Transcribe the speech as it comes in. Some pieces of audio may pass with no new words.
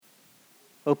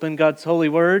Open God's holy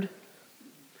word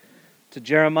to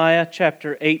Jeremiah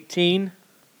chapter 18.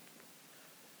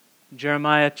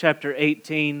 Jeremiah chapter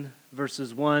 18,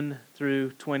 verses 1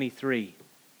 through 23.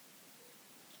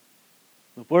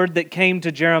 The word that came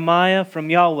to Jeremiah from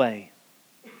Yahweh.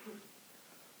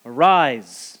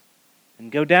 Arise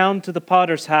and go down to the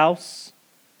potter's house,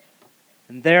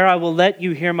 and there I will let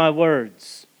you hear my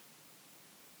words.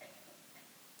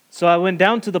 So I went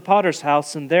down to the potter's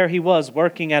house, and there he was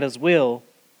working at his wheel.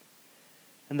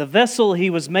 And the vessel he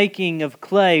was making of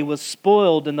clay was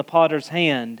spoiled in the potter's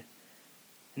hand,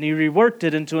 and he reworked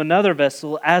it into another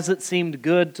vessel as it seemed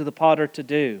good to the potter to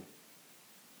do.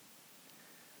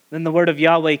 Then the word of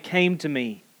Yahweh came to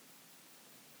me.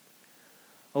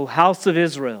 O house of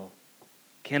Israel,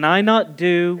 can I not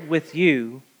do with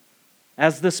you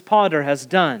as this potter has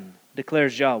done,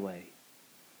 declares Yahweh.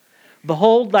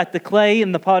 Behold, like the clay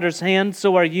in the potter's hand,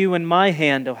 so are you in my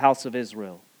hand, O house of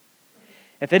Israel.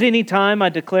 If at any time I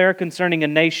declare concerning a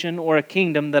nation or a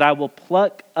kingdom that I will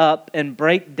pluck up and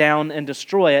break down and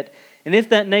destroy it, and if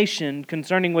that nation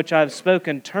concerning which I have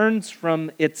spoken turns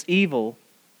from its evil,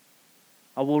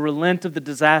 I will relent of the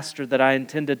disaster that I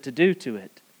intended to do to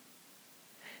it.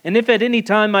 And if at any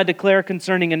time I declare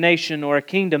concerning a nation or a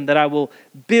kingdom that I will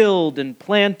build and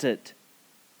plant it,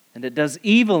 and it does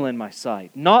evil in my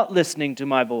sight, not listening to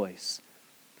my voice,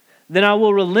 then I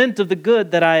will relent of the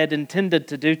good that I had intended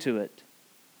to do to it.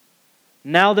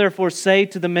 Now therefore say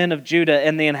to the men of Judah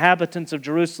and the inhabitants of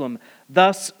Jerusalem,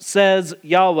 thus says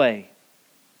Yahweh,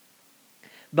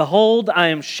 behold, I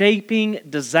am shaping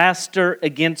disaster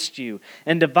against you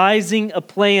and devising a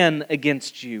plan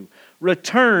against you.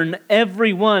 Return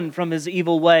every one from his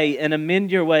evil way and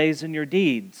amend your ways and your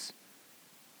deeds.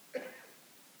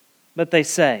 But they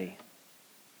say,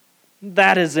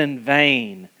 that is in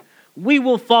vain. We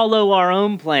will follow our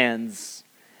own plans.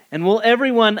 And will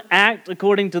everyone act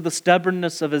according to the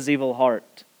stubbornness of his evil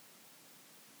heart?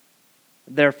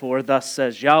 Therefore, thus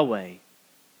says Yahweh,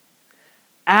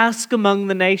 ask among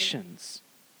the nations,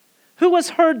 who has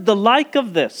heard the like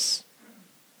of this?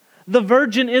 The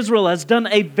virgin Israel has done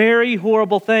a very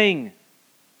horrible thing.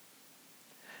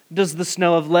 Does the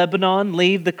snow of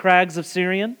leave the crags of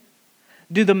Syrian?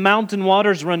 Do the mountain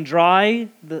waters run dry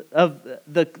of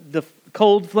the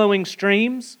cold flowing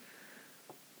streams?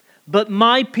 But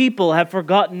my people have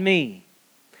forgotten me.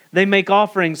 They make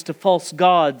offerings to false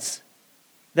gods.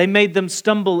 They made them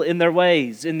stumble in their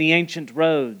ways, in the ancient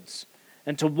roads,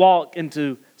 and to walk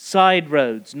into side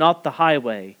roads, not the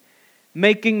highway,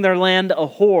 making their land a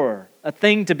horror, a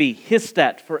thing to be hissed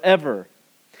at forever.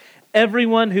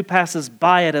 Everyone who passes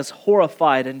by it is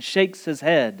horrified and shakes his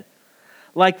head.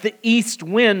 Like the east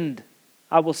wind,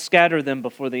 I will scatter them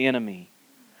before the enemy.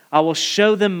 I will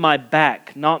show them my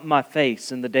back, not my face,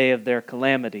 in the day of their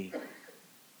calamity.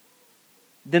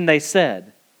 Then they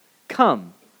said,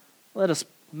 come, let us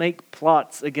make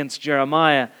plots against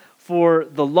Jeremiah, for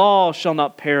the law shall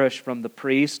not perish from the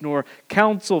priest, nor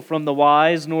counsel from the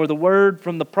wise, nor the word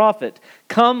from the prophet.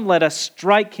 Come, let us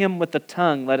strike him with the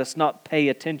tongue. Let us not pay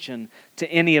attention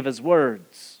to any of his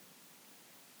words.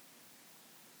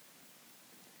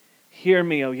 Hear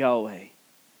me, O Yahweh,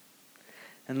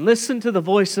 and listen to the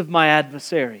voice of my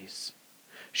adversaries.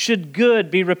 Should good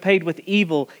be repaid with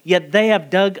evil, yet they have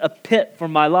dug a pit for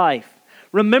my life.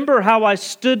 Remember how I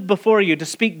stood before you to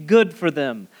speak good for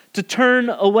them, to turn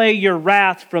away your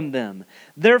wrath from them.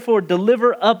 Therefore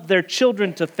deliver up their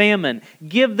children to famine.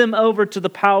 Give them over to the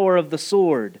power of the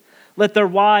sword. Let their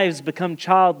wives become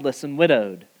childless and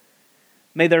widowed.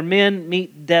 May their men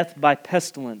meet death by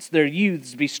pestilence, their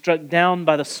youths be struck down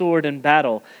by the sword in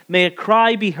battle. May a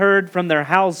cry be heard from their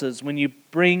houses when you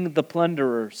bring the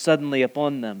plunderer suddenly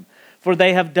upon them. For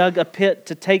they have dug a pit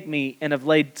to take me and have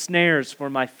laid snares for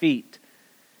my feet.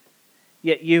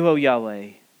 Yet you, O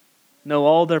Yahweh, know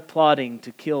all their plotting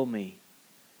to kill me.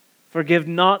 Forgive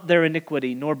not their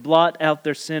iniquity, nor blot out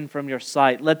their sin from your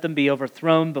sight. Let them be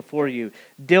overthrown before you.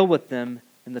 Deal with them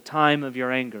in the time of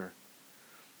your anger.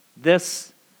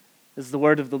 This is the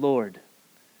word of the Lord.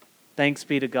 Thanks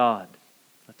be to God.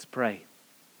 Let's pray.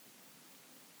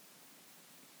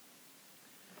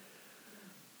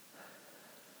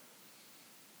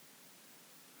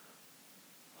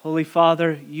 Holy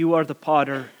Father, you are the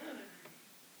potter.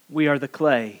 We are the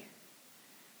clay.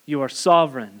 You are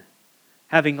sovereign,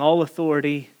 having all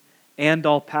authority and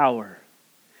all power.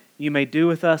 You may do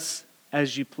with us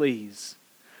as you please.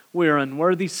 We are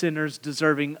unworthy sinners,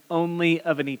 deserving only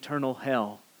of an eternal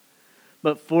hell.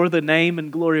 But for the name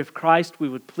and glory of Christ, we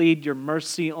would plead your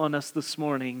mercy on us this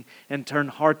morning and turn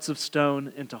hearts of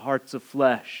stone into hearts of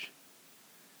flesh.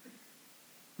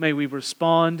 May we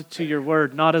respond to your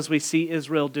word, not as we see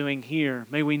Israel doing here.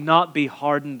 May we not be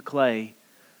hardened clay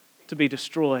to be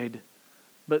destroyed,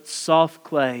 but soft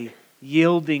clay,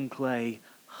 yielding clay,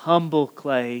 humble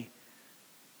clay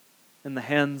in the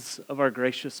hands of our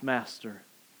gracious Master.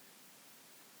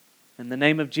 In the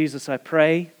name of Jesus I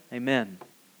pray, amen.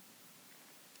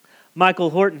 Michael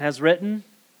Horton has written,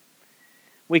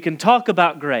 we can talk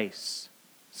about grace,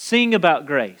 sing about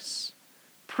grace,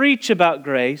 preach about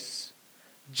grace,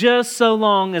 just so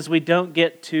long as we don't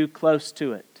get too close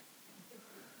to it.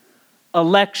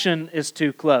 Election is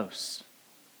too close.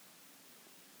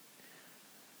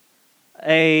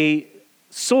 A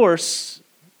source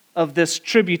of this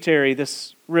tributary,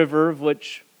 this river of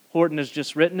which Horton has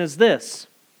just written, is this.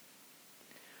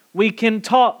 We can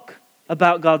talk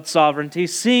about God's sovereignty,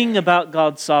 sing about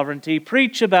God's sovereignty,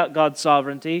 preach about God's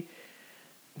sovereignty,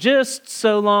 just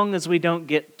so long as we don't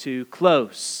get too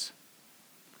close.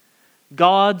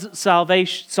 God's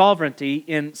sovereignty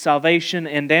in salvation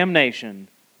and damnation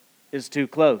is too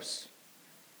close.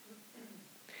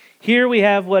 Here we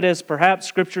have what is perhaps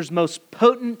Scripture's most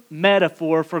potent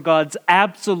metaphor for God's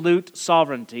absolute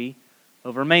sovereignty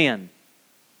over man.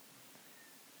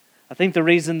 I think the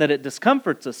reason that it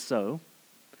discomforts us so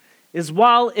is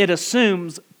while it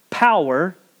assumes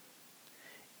power,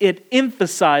 it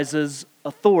emphasizes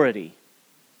authority.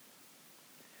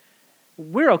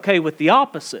 We're okay with the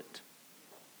opposite.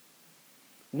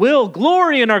 We'll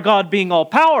glory in our God being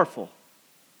all-powerful.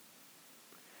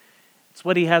 It's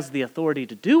what He has the authority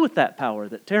to do with that power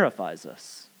that terrifies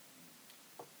us.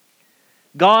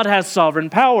 God has sovereign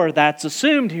power. That's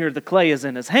assumed here. The clay is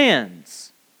in His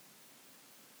hands.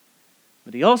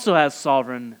 But He also has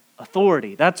sovereign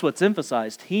authority. That's what's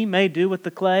emphasized. He may do with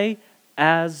the clay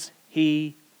as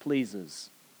He pleases.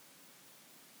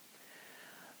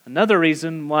 Another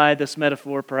reason why this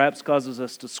metaphor perhaps causes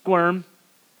us to squirm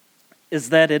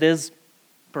is that it is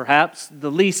perhaps the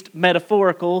least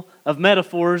metaphorical of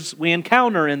metaphors we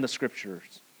encounter in the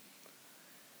Scriptures.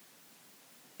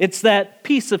 It's that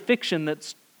piece of fiction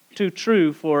that's too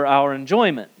true for our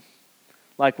enjoyment.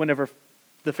 Like whenever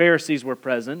the Pharisees were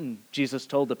present and Jesus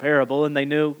told the parable and they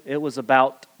knew it was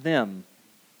about them.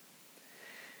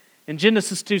 In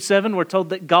Genesis 2:7, we're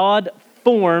told that God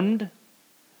formed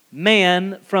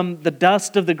man from the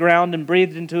dust of the ground and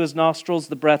breathed into his nostrils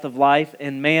the breath of life,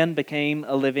 and man became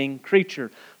a living creature.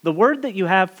 The word that you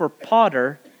have for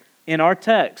potter in our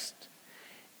text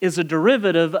is a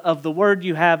derivative of the word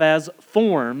you have as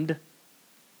formed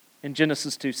in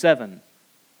Genesis 2:7.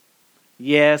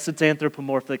 Yes, it's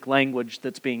anthropomorphic language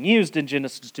that's being used in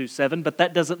Genesis 2:7, but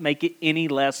that doesn't make it any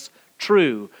less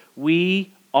true.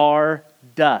 We are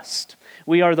dust.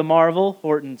 We are the marvel,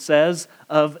 Horton says,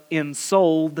 of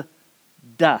ensouled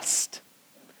dust.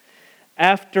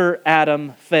 After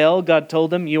Adam fell, God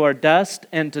told him, "You are dust,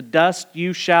 and to dust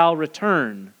you shall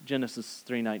return." Genesis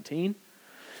 3:19.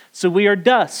 So we are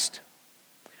dust.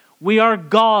 We are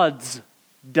God's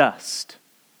dust.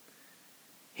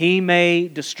 He may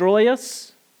destroy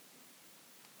us.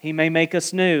 He may make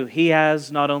us new. He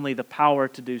has not only the power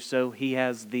to do so, He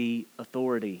has the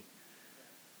authority.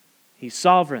 He's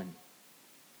sovereign.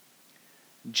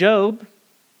 Job,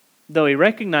 though he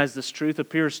recognized this truth,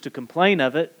 appears to complain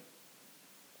of it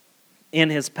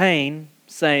in his pain,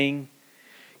 saying,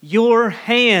 "Your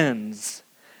hands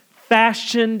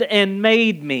fashioned and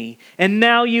made me, and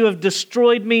now you have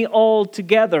destroyed me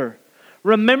altogether.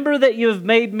 Remember that you have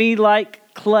made me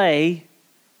like clay,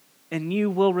 and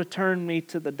you will return me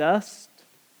to the dust."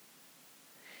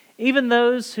 Even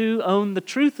those who own the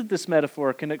truth of this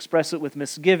metaphor can express it with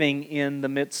misgiving in the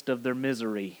midst of their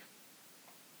misery.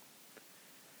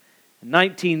 In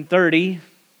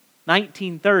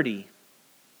 1930,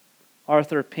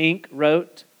 Arthur Pink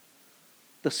wrote,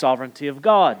 "The Sovereignty of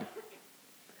God."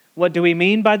 What do we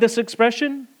mean by this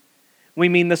expression? We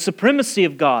mean the supremacy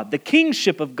of God, the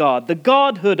kingship of God, the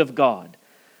godhood of God.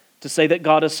 To say that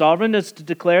God is sovereign is to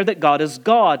declare that God is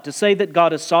God. To say that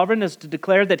God is sovereign is to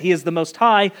declare that He is the Most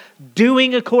High,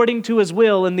 doing according to His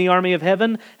will in the army of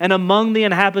heaven and among the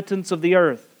inhabitants of the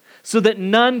earth, so that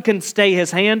none can stay His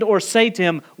hand or say to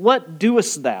Him, "What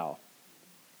doest thou?"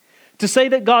 To say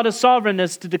that God is sovereign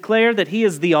is to declare that He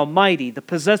is the Almighty, the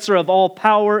possessor of all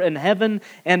power in heaven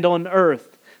and on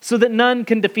earth, so that none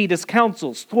can defeat His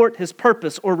counsels, thwart His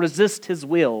purpose, or resist His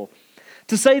will.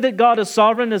 To say that God is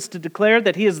sovereign is to declare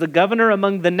that He is the governor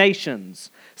among the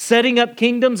nations, setting up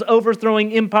kingdoms,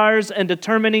 overthrowing empires, and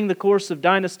determining the course of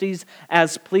dynasties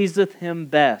as pleaseth Him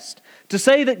best. To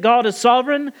say that God is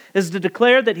sovereign is to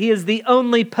declare that He is the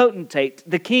only potentate,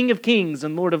 the King of kings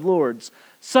and Lord of lords.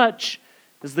 Such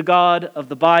is the God of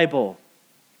the Bible.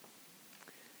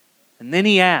 And then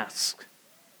he asks,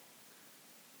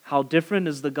 how different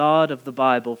is the God of the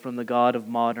Bible from the God of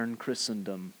modern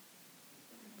Christendom?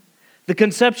 The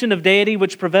conception of deity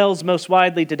which prevails most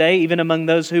widely today, even among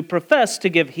those who profess to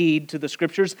give heed to the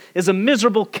Scriptures, is a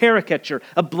miserable caricature,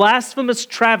 a blasphemous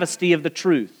travesty of the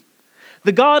truth.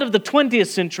 The God of the 20th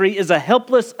century is a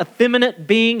helpless, effeminate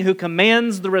being who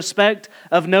commands the respect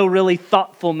of no really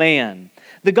thoughtful man.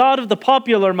 The God of the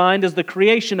popular mind is the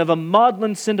creation of a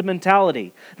maudlin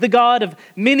sentimentality. The God of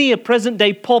many a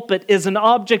present-day pulpit is an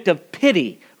object of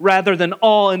pity rather than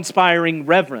awe-inspiring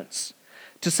reverence.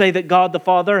 To say that God the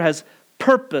Father has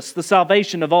purposed the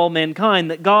salvation of all mankind,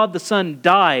 that God the Son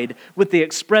died with the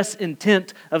express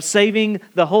intent of saving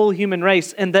the whole human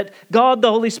race, and that God the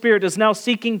Holy Spirit is now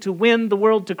seeking to win the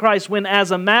world to Christ, when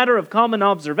as a matter of common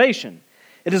observation,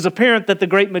 it is apparent that the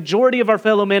great majority of our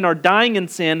fellow men are dying in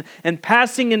sin and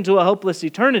passing into a hopeless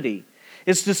eternity,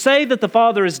 is to say that the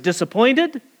Father is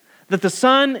disappointed, that the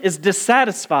Son is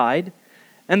dissatisfied,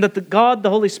 and that God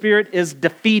the Holy Spirit is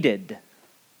defeated.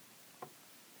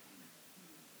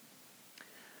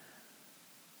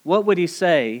 What would he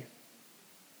say?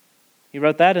 He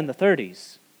wrote that in the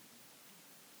 30s.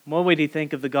 What would he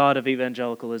think of the God of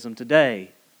evangelicalism today?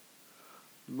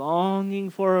 Longing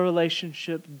for a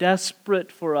relationship,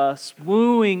 desperate for us,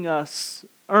 wooing us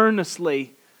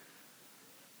earnestly,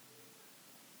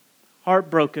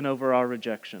 heartbroken over our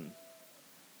rejection.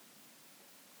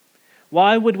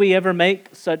 Why would we ever make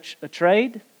such a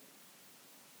trade?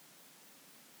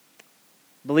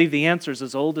 I believe the answer is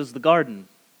as old as the garden.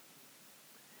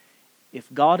 If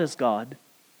God is God,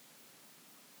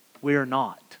 we are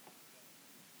not.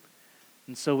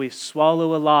 And so we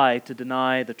swallow a lie to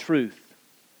deny the truth.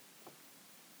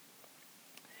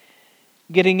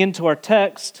 Getting into our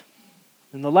text,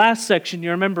 in the last section,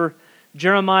 you remember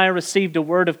Jeremiah received a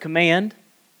word of command,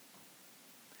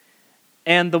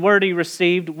 and the word he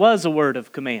received was a word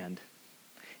of command.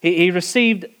 He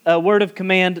received a word of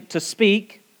command to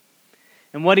speak,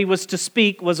 and what he was to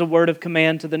speak was a word of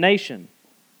command to the nation.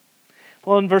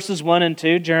 Well, in verses 1 and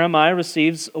 2, Jeremiah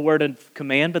receives a word of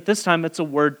command, but this time it's a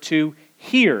word to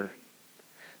hear.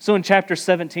 So in chapter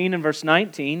 17 and verse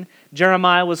 19,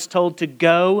 Jeremiah was told to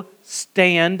go,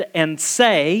 stand, and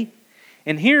say,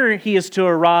 and here he is to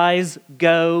arise,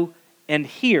 go, and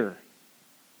hear.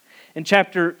 In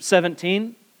chapter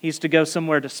 17, he's to go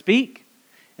somewhere to speak.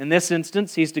 In this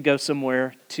instance, he's to go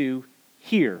somewhere to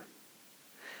hear.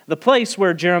 The place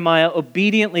where Jeremiah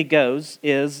obediently goes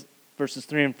is, verses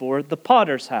 3 and 4, the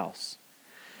potter's house.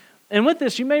 And with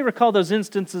this, you may recall those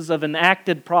instances of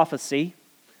enacted prophecy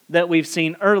that we've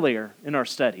seen earlier in our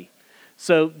study.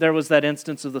 So there was that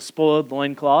instance of the spoiled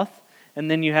loincloth,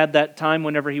 and then you had that time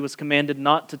whenever he was commanded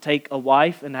not to take a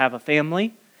wife and have a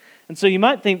family. And so you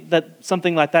might think that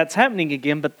something like that's happening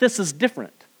again, but this is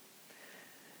different.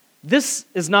 This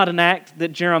is not an act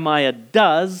that Jeremiah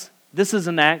does. This is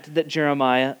an act that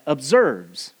Jeremiah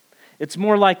observes. It's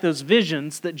more like those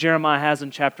visions that Jeremiah has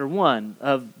in chapter 1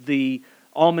 of the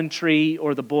almond tree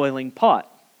or the boiling pot.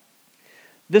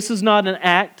 This is not an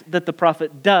act that the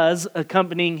prophet does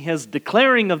accompanying his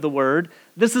declaring of the word.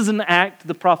 This is an act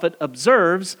the prophet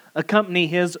observes accompanying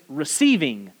his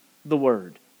receiving the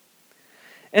word.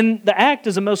 And the act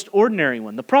is a most ordinary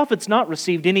one. The prophet's not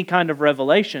received any kind of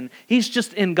revelation. He's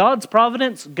just in God's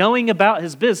providence going about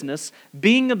his business,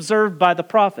 being observed by the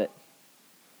prophet.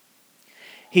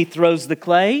 He throws the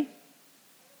clay.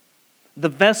 The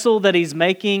vessel that he's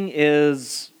making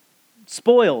is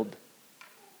spoiled.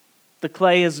 The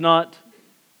clay is not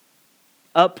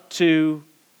up to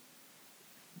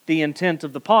the intent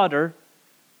of the potter,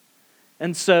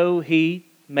 and so he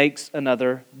makes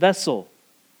another vessel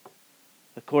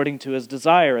according to his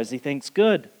desire, as he thinks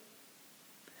good.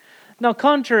 Now,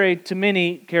 contrary to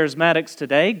many charismatics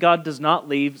today, God does not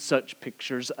leave such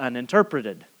pictures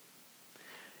uninterpreted.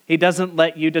 He doesn't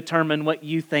let you determine what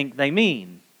you think they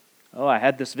mean. Oh, I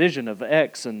had this vision of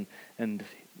X, and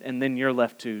then you're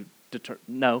left to determine.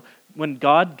 No, when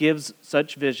God gives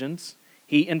such visions,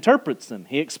 he interprets them,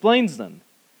 he explains them.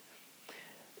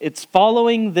 It's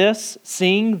following this,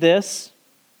 seeing this,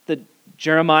 that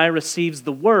Jeremiah receives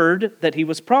the word that he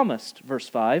was promised, verse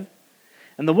 5.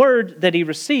 And the word that he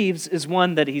receives is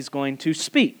one that he's going to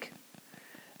speak.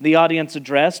 The audience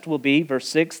addressed will be, verse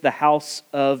 6, the house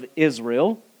of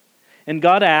Israel. And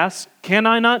God asks, "Can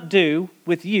I not do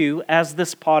with you as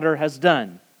this potter has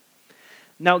done?"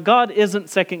 Now, God isn't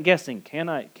second guessing. Can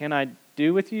I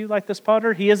do with you like this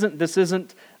potter? He's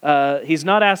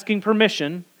not asking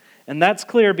permission. And that's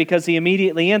clear because he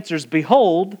immediately answers,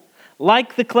 "Behold,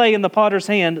 like the clay in the potter's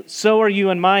hand, so are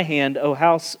you in my hand, O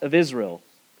house of Israel."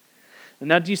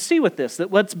 Now, do you see with this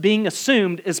that what's being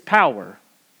assumed is power,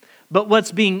 but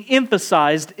what's being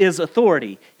emphasized is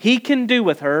authority? He can do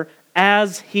with her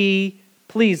as he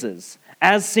pleases,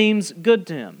 as seems good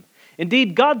to him.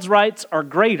 Indeed, God's rights are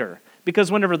greater,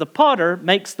 because whenever the potter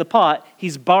makes the pot,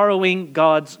 he's borrowing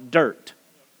God's dirt.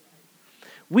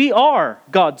 We are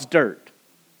God's dirt.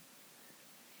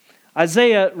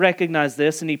 Isaiah recognized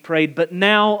this and he prayed, "But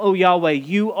now, O Yahweh,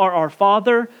 you are our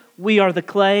Father, we are the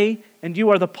clay, and you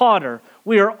are the potter.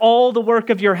 We are all the work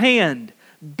of your hand.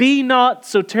 Be not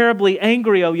so terribly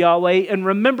angry, O Yahweh, and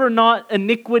remember not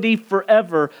iniquity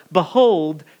forever.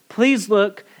 Behold, please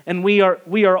look, and we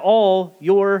are all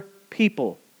your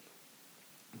people."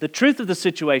 The truth of the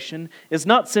situation is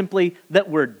not simply that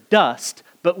we're dust,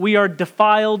 but we are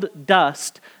defiled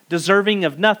dust, deserving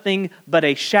of nothing but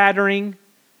a shattering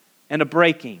and a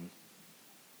breaking.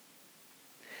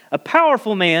 A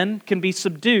powerful man can be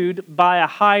subdued by a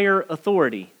higher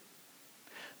authority.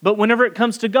 But whenever it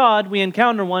comes to God, we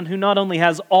encounter one who not only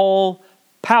has all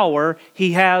power,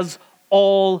 he has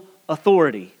all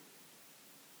authority.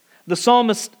 The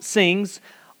psalmist sings,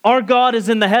 "Our God is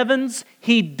in the heavens,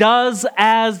 he does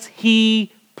as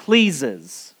he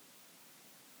pleases."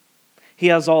 He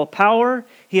has all power,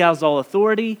 he has all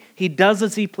authority, he does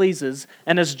as he pleases.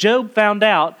 And as Job found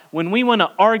out, when we want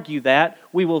to argue that,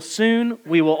 we will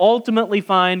ultimately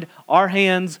find our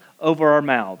hands over our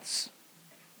mouths.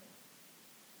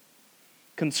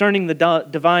 Concerning the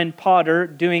divine potter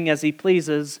doing as he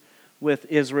pleases with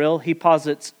Israel, he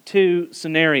posits two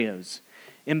scenarios.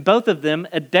 In both of them,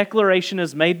 a declaration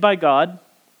is made by God,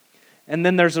 and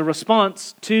then there's a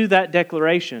response to that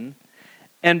declaration.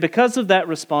 And because of that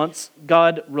response,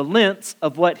 God relents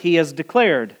of what he has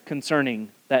declared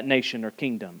concerning that nation or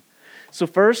kingdom. So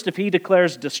first, if he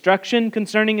declares destruction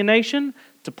concerning a nation,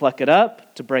 to pluck it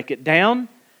up, to break it down,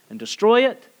 and destroy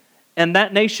it, and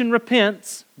that nation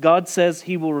repents, God says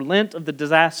he will relent of the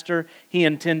disaster he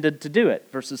intended to do it,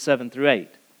 verses 7 through 8.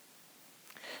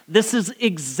 This is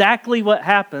exactly what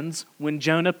happens when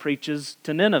Jonah preaches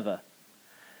to Nineveh.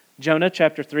 Jonah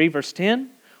chapter 3, verse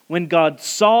 10, "When God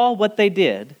saw what they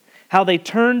did, how they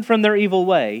turned from their evil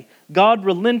way, God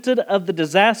relented of the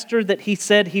disaster that he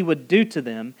said he would do to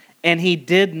them, and he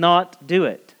did not do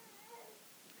it."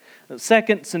 The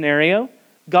second scenario,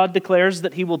 God declares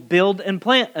that he will build and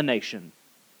plant a nation.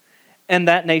 And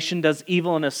that nation does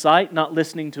evil in his sight, not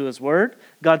listening to his word.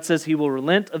 God says he will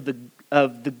relent of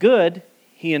the good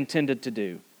he intended to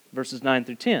do. Verses 9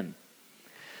 through 10.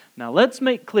 Now let's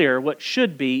make clear what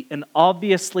should be an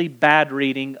obviously bad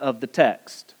reading of the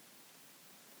text.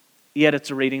 Yet it's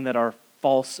a reading that our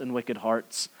false and wicked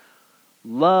hearts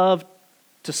love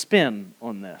to spin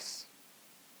on this.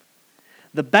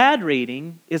 The bad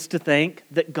reading is to think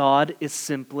that God is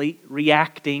simply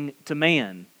reacting to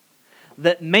man,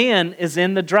 that man is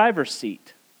in the driver's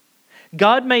seat.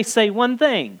 God may say one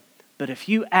thing, but if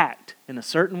you act in a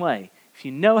certain way, if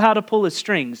you know how to pull his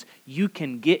strings, you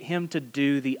can get him to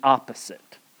do the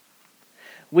opposite.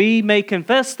 We may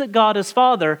confess that God is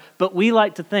Father, but we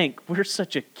like to think we're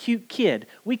such a cute kid.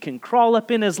 We can crawl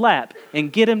up in his lap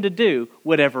and get him to do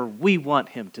whatever we want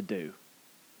him to do.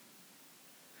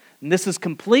 And this is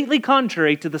completely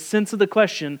contrary to the sense of the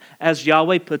question as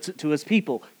Yahweh puts it to his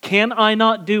people. Can I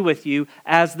not do with you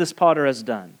as this potter has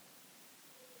done?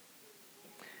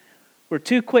 We're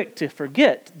too quick to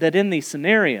forget that in these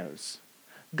scenarios,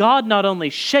 God not only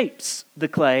shapes the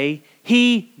clay,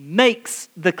 he makes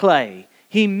the clay.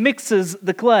 He mixes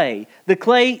the clay. The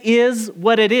clay is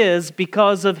what it is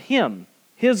because of him,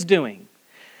 his doing.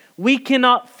 We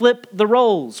cannot flip the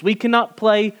roles. We cannot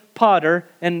play potter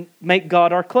and make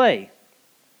God our clay.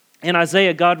 In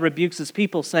Isaiah, God rebukes his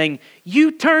people saying,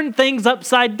 "You turn things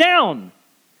upside down.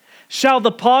 Shall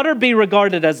the potter be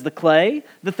regarded as the clay?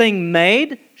 The thing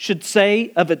made should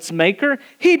say of its maker,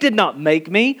 he did not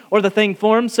make me, or the thing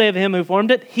formed say of him who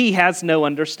formed it, he has no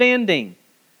understanding.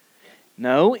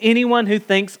 No, anyone who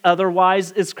thinks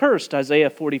otherwise is cursed." Isaiah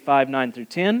 45, 9 through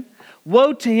 10.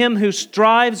 "Woe to him who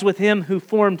strives with him who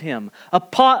formed him, a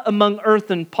pot among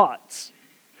earthen pots.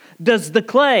 Does the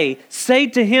clay say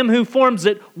to him who forms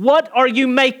it, what are you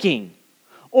making?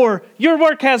 Or your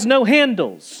work has no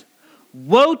handles.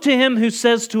 Woe to him who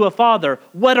says to a father,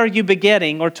 what are you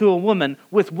begetting? Or to a woman,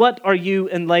 with what are you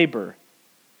in labor?"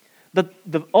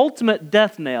 The ultimate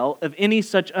death knell of any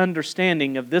such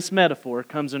understanding of this metaphor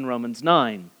comes in Romans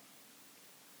 9.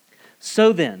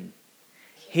 "So then,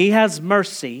 he has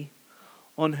mercy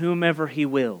on whomever he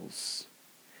wills,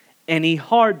 and he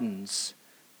hardens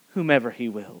whomever he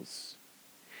wills.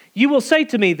 You will say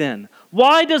to me then,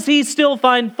 why does he still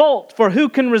find fault? For who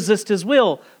can resist his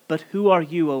will? But who are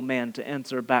you, O man, to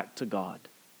answer back to God?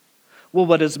 Will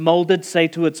what is molded say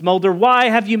to its molder, "Why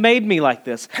have you made me like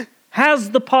this?"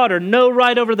 Has the potter no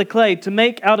right over the clay to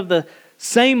make out of the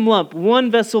same lump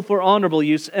one vessel for honorable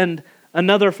use and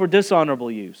another for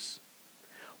dishonorable use?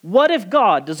 What if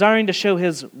God, desiring to show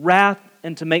His wrath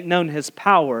and to make known His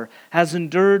power, has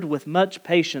endured with much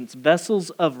patience vessels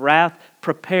of wrath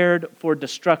prepared for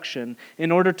destruction,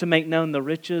 in order to make known the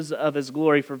riches of His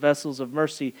glory for vessels of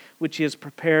mercy, which He has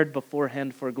prepared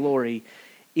beforehand for glory,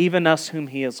 even us whom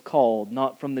He has called,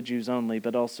 not from the Jews only,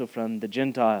 but also from the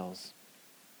Gentiles?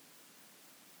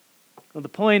 Well, the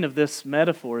point of this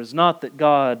metaphor is not that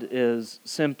God is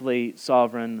simply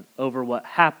sovereign over what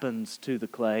happens to the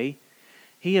clay.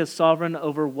 He is sovereign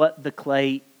over what the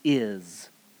clay is.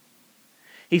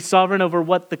 He's sovereign over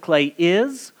what the clay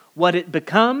is, what it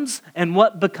becomes, and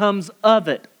what becomes of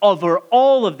it. Over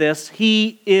all of this,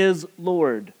 He is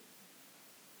Lord.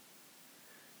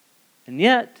 And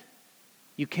yet,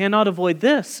 you cannot avoid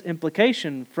this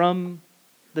implication from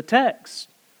the text.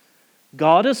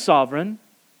 God is sovereign.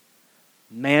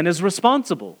 Man is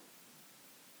responsible.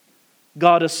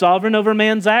 God is sovereign over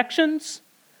man's actions,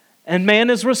 and man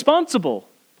is responsible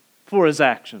for his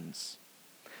actions.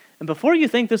 And before you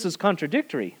think this is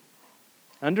contradictory,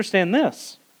 understand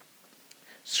this.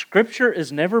 Scripture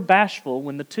is never bashful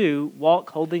when the two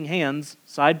walk holding hands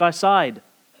side by side.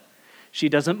 She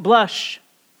doesn't blush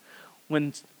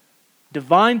when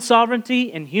divine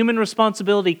sovereignty and human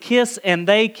responsibility kiss, and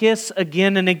they kiss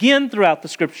again and again throughout the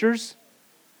Scriptures.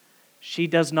 She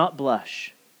does not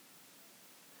blush.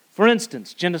 For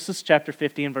instance, Genesis chapter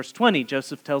 50 and verse 20,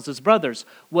 Joseph tells his brothers,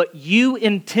 "What you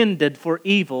intended for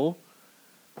evil,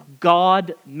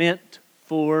 God meant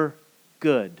for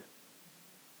good."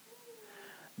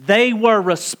 They were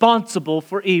responsible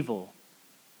for evil,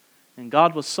 and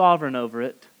God was sovereign over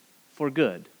it for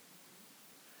good.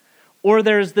 Or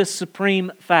there's this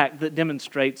supreme fact that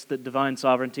demonstrates that divine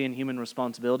sovereignty and human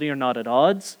responsibility are not at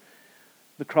odds: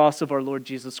 the cross of our Lord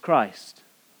Jesus Christ.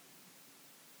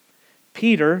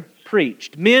 Peter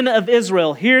preached, "Men of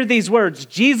Israel, hear these words.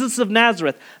 Jesus of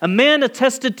Nazareth, a man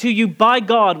attested to you by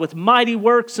God with mighty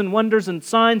works and wonders and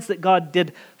signs that God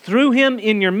did through Him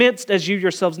in your midst, as you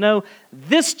yourselves know.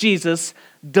 This Jesus,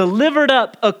 delivered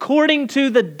up according to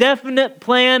the definite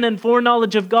plan and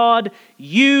foreknowledge of God,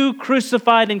 you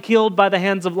crucified and killed by the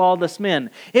hands of lawless men."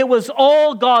 It was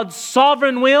all God's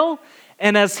sovereign will,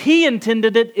 and as He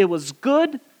intended it, it was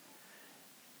good,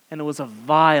 and it was a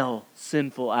vile,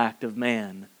 sinful act of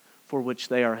man for which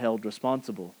they are held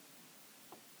responsible.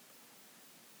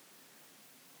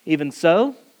 Even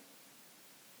so,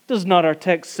 does not our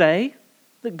text say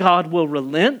that God will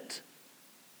relent?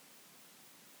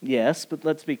 Yes, but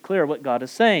let's be clear what God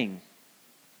is saying.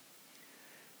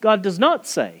 God does not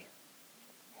say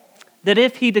that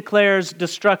if He declares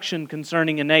destruction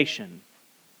concerning a nation,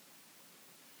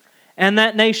 and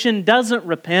that nation doesn't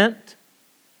repent,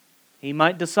 He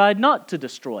might decide not to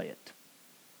destroy it.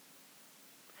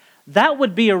 That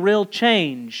would be a real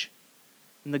change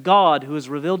in the God who has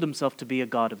revealed Himself to be a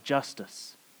God of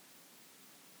justice.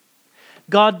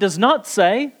 God does not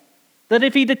say that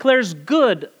if He declares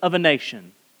good of a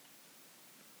nation,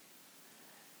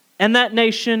 and that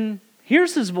nation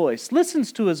hears His voice,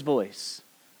 listens to His voice,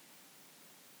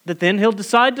 that then He'll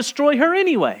decide to destroy her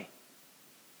anyway.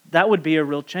 That would be a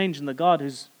real change in the God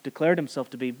who's declared Himself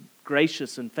to be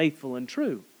gracious and faithful and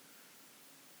true.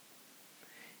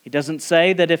 He doesn't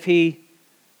say that if He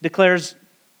declares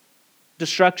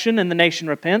destruction and the nation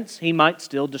repents, He might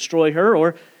still destroy her,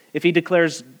 or if He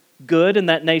declares good and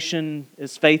that nation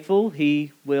is faithful,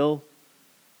 He will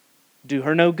do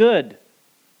her no good.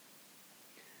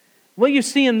 What you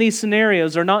see in these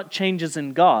scenarios are not changes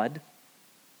in God.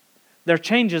 They're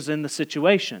changes in the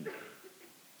situation.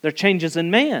 They're changes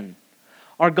in man.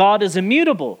 Our God is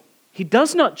immutable. He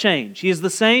does not change. He is the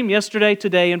same yesterday,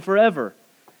 today, and forever.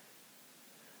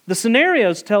 The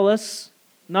scenarios tell us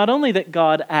not only that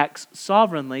God acts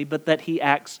sovereignly, but that He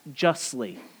acts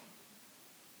justly.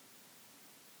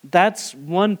 That's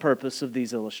one purpose of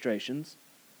these illustrations.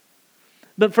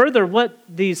 But further, what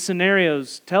these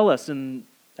scenarios tell us, and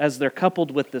as they're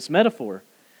coupled with this metaphor,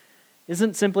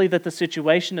 isn't simply that the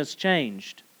situation has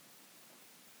changed,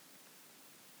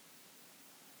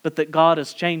 but that God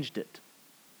has changed it.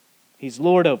 He's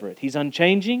Lord over it. He's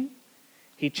unchanging.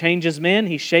 He changes men.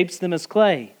 He shapes them as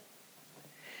clay.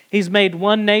 He's made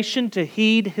one nation to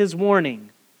heed His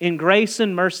warning. In grace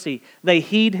and mercy, they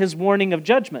heed His warning of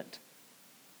judgment.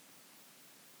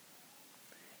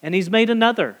 And He's made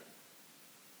another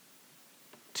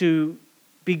to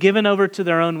be given over to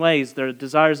their own ways, their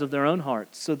desires of their own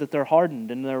hearts, so that they're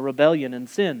hardened in their rebellion and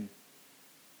sin.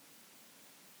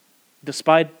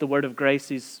 Despite the word of grace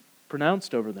He's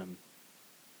pronounced over them.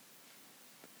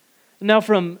 Now,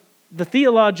 from the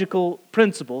theological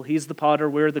principle, he's the potter,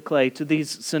 we're the clay, to these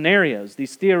scenarios,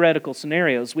 these theoretical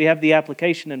scenarios, we have the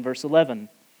application in verse 11.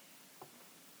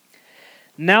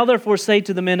 Now therefore say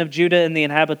to the men of Judah and the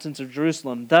inhabitants of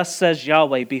Jerusalem, thus says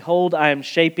Yahweh, behold, I am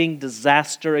shaping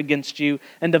disaster against you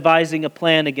and devising a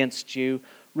plan against you.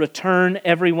 Return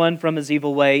everyone from his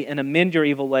evil way and amend your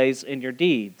evil ways and your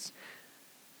deeds.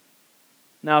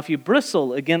 Now, if you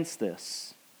bristle against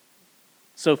this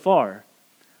so far,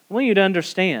 I want you to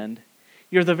understand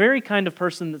you're the very kind of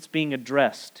person that's being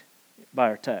addressed by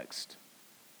our text.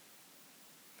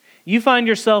 You find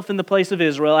yourself in the place of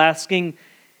Israel asking,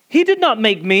 He did not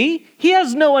make me. He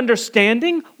has no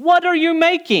understanding. What are you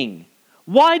making?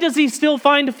 Why does He still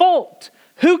find fault?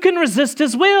 Who can resist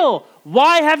His will?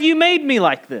 Why have you made me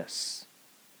like this?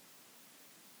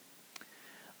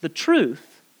 The truth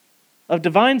of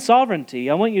divine sovereignty,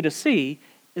 I want you to see,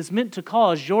 is meant to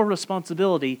cause your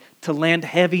responsibility to land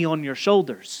heavy on your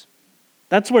shoulders.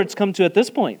 That's where it's come to at this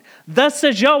point. Thus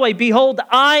says Yahweh, behold,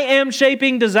 I am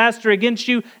shaping disaster against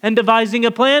you and devising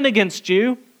a plan against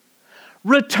you.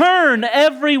 Return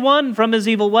everyone from his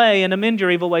evil way and amend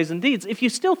your evil ways and deeds. If you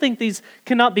still think these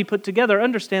cannot be put together,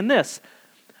 understand this.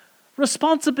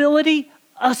 Responsibility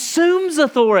assumes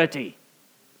authority.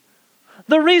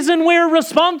 The reason we're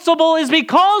responsible is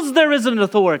because there is an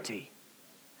authority.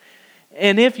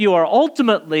 And if you are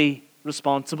ultimately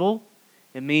responsible,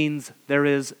 it means there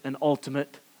is an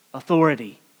ultimate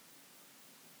authority.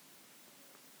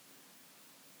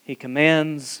 He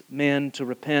commands men to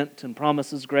repent and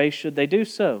promises grace should they do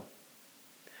so.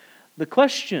 The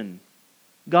question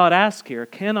God asks here,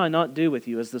 can I not do with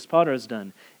you as this potter has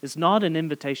done, is not an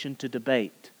invitation to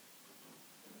debate.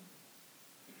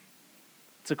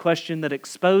 It's a question that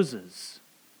exposes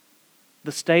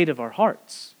the state of our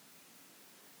hearts.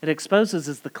 It exposes,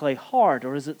 is the clay hard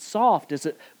or is it soft? Is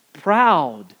it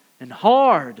proud and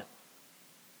hard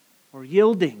or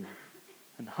yielding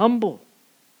and humble?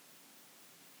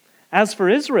 As for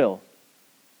Israel,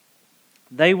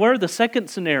 they were the second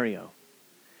scenario.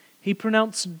 He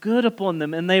pronounced good upon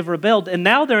them and they've rebelled. And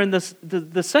now they're in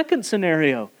the second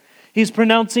scenario. He's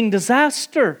pronouncing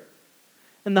disaster.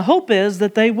 And the hope is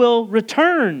that they will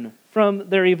return from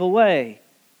their evil way.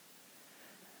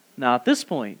 Now at this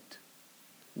point,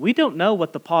 we don't know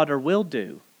what the potter will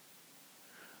do,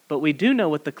 but we do know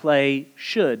what the clay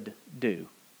should do.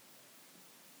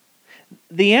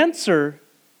 The answer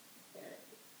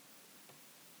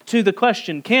to the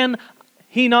question, can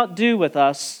He not do with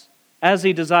us as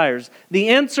He desires? The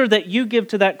answer that you give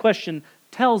to that question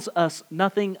tells us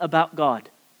nothing about God.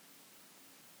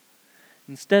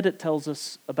 Instead, it tells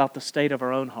us about the state of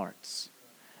our own hearts.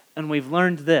 And we've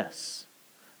learned this,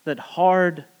 that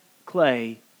hard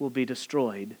clay will be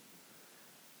destroyed,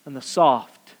 and the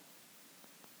soft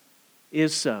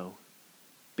is so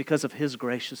because of His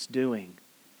gracious doing.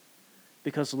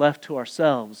 Because left to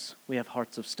ourselves, we have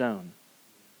hearts of stone.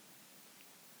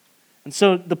 And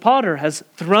so the potter has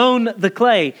thrown the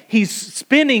clay. He's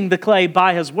spinning the clay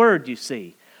by His word, you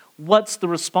see. What's the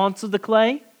response of the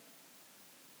clay?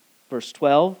 Verse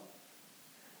 12.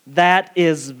 That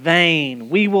is vain.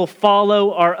 We will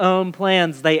follow our own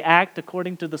plans. They act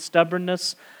according to the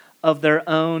stubbornness of their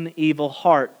own evil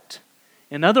heart.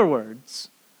 In other words,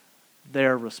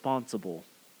 they're responsible.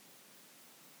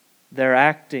 They're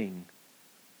acting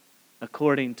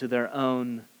according to their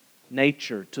own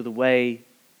nature, to the way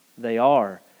they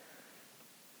are.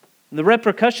 And the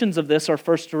repercussions of this are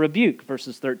first a rebuke,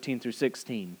 verses 13 through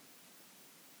 16.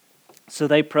 So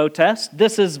they protest,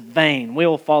 this is vain. We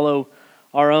will follow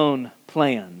our own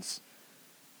plans.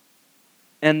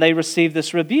 And they receive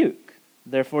this rebuke.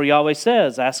 Therefore Yahweh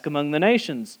says, ask among the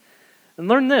nations. And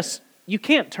learn this, you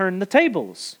can't turn the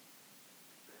tables.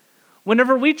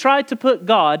 Whenever we try to put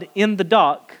God in the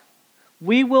dock,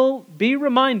 we will be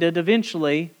reminded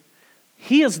eventually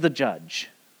He is the judge.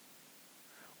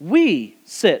 We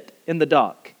sit in the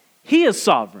dock. He is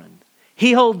sovereign.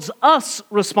 He holds us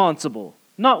responsible,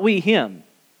 not we Him.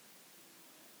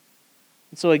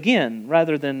 And so again,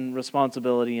 rather than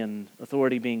responsibility and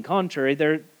authority being contrary,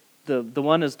 the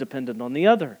one is dependent on the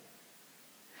other.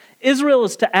 Israel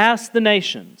is to ask the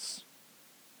nations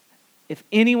if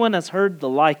anyone has heard the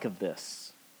like of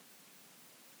this.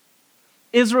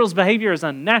 Israel's behavior is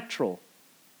unnatural.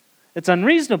 It's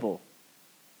unreasonable.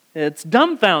 It's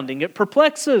dumbfounding. It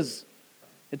perplexes.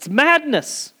 It's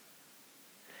madness.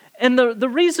 And the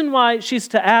reason why she's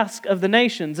to ask of the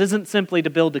nations isn't simply to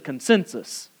build a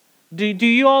consensus. Do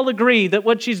you all agree that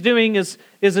what she's doing is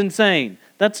insane?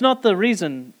 That's not the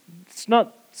reason. It's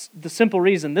not the simple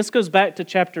reason. This goes back to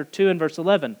chapter 2 and verse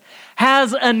 11.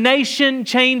 Has a nation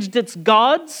changed its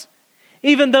gods,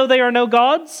 even though they are no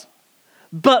gods?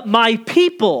 But my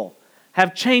people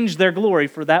have changed their glory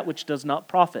for that which does not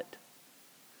profit.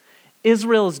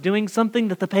 Israel is doing something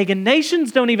that the pagan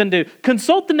nations don't even do.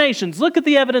 Consult the nations. Look at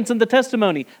the evidence and the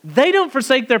testimony. They don't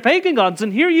forsake their pagan gods,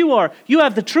 and here you are. You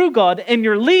have the true God, and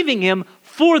you're leaving him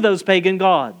for those pagan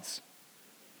gods.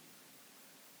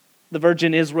 The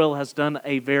virgin Israel has done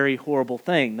a very horrible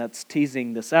thing. That's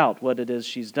teasing this out, what it is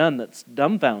she's done that's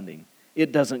dumbfounding.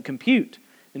 It doesn't compute.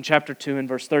 In chapter 2 and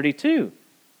verse 32,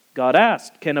 God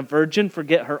asked, can a virgin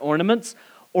forget her ornaments,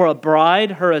 or a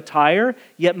bride her attire?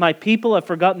 Yet my people have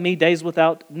forgotten me days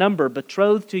without number.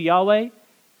 Betrothed to Yahweh,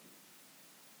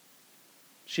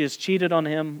 she has cheated on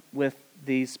him with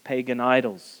these pagan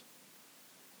idols.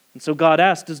 And so God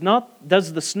asked,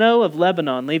 does the snow of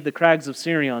Lebanon leave the crags of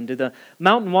Sirion? Do the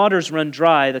mountain waters run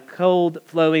dry, the cold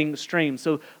flowing streams?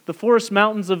 So the forest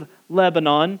mountains of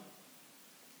Lebanon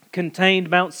contained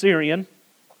Mount Sirion,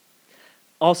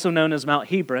 also known as Mount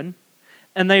Hebron,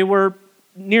 and they were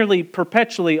nearly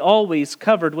perpetually always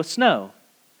covered with snow.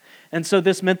 And so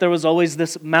this meant there was always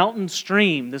this mountain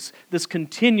stream, this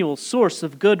continual source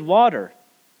of good water.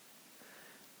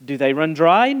 Do they run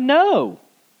dry? No.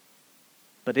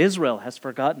 But Israel has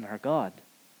forgotten her God.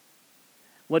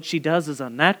 What she does is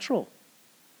unnatural.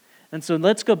 And so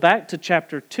let's go back to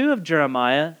chapter 2 of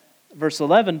Jeremiah, verse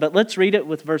 11, but let's read it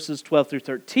with verses 12 through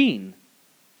 13.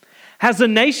 Has a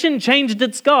nation changed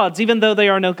its gods, even though they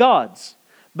are no gods?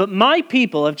 But my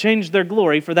people have changed their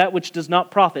glory for that which does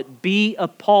not profit. Be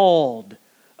appalled,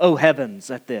 O heavens,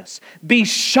 at this. Be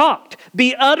shocked,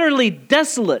 be utterly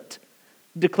desolate,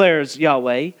 declares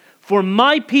Yahweh. For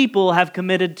my people have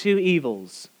committed two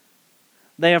evils.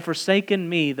 They have forsaken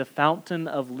me, the fountain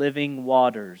of living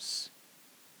waters,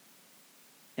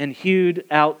 and hewed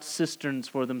out cisterns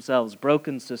for themselves,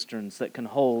 broken cisterns that can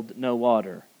hold no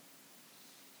water.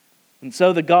 And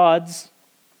so the gods,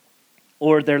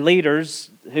 or their leaders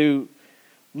who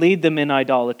lead them in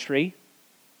idolatry,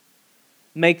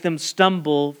 make them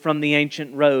stumble from the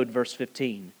ancient road, verse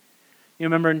 15. You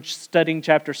remember in studying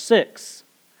chapter 6,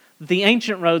 the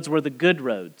ancient roads were the good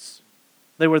roads.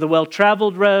 They were the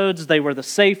well-traveled roads. They were the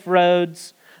safe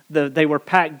roads. They were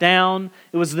packed down.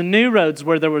 It was the new roads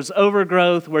where there was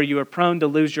overgrowth, where you were prone to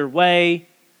lose your way.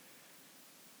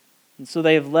 And so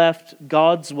they have left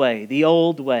God's way, the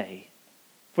old way,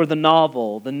 for the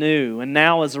novel, the new. And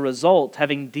now as a result,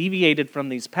 having deviated from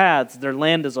these paths, their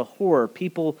land is a horror.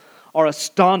 People are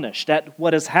astonished at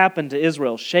what has happened to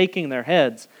Israel, shaking their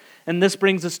heads. And this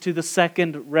brings us to the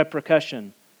second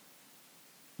repercussion,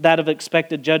 that of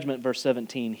expected judgment, verse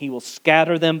 17. He will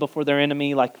scatter them before their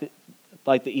enemy like the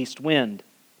east wind.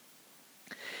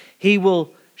 He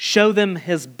will show them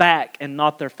his back and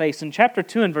not their face. In chapter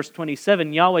 2 and verse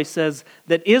 27, Yahweh says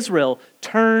that Israel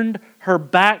turned her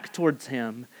back towards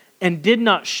him and did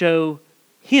not show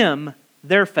him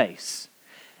their face.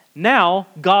 Now,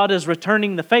 God is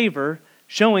returning the favor,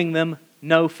 showing them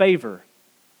no favor.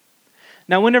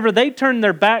 Now, whenever they turn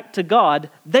their back to God,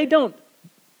 they don't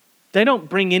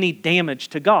bring any damage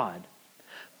to God.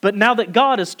 But now that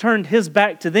God has turned his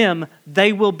back to them,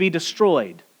 they will be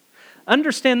destroyed.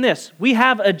 Understand this, we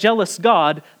have a jealous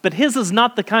God, but his is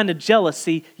not the kind of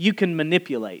jealousy you can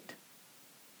manipulate.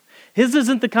 His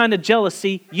isn't the kind of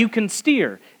jealousy you can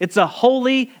steer. It's a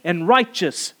holy and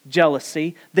righteous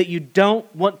jealousy that you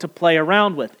don't want to play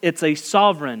around with. It's a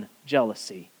sovereign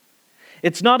jealousy.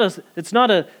 It's not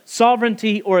a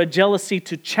sovereignty or a jealousy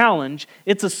to challenge.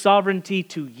 It's a sovereignty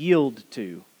to yield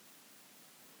to.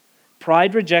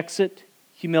 Pride rejects it.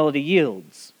 Humility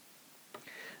yields.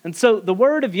 And so the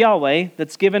word of Yahweh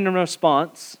that's given in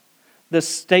response, the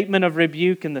statement of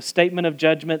rebuke and the statement of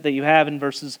judgment that you have in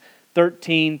verses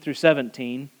 13 through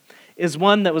 17, is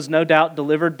one that was no doubt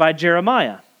delivered by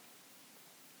Jeremiah.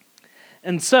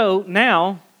 And so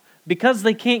now, because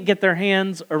they can't get their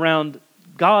hands around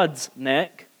God's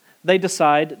neck, they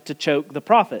decide to choke the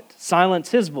prophet, silence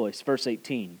his voice, verse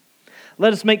 18.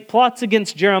 Let us make plots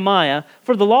against Jeremiah,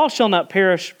 for the law shall not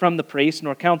perish from the priest,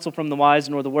 nor counsel from the wise,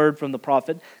 nor the word from the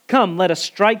prophet. Come, let us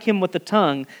strike him with the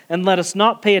tongue, and let us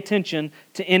not pay attention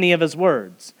to any of his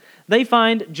words. They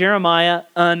find Jeremiah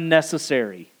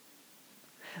unnecessary.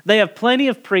 They have plenty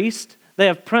of priests, they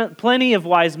have plenty of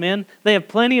wise men, they have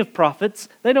plenty of prophets.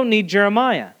 They don't need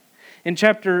Jeremiah.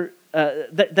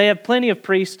 They have plenty of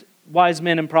priests, wise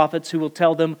men, and prophets who will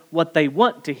tell them what they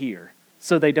want to hear,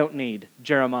 so they don't need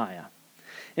Jeremiah.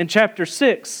 In chapter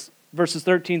 6, verses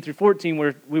 13 through 14,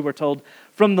 where we were told,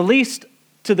 from the least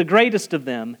to the greatest of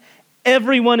them,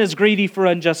 everyone is greedy for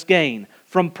unjust gain,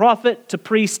 from prophet to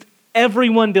priest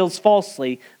Everyone deals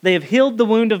falsely. They have healed the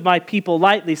wound of my people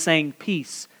lightly, saying,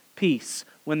 peace, peace,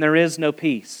 when there is no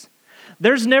peace.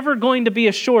 There's never going to be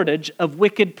a shortage of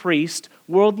wicked priests,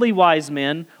 worldly wise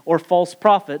men, or false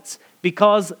prophets,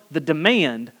 because the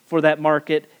demand for that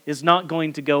market is not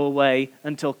going to go away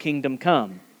until kingdom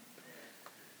come.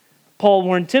 Paul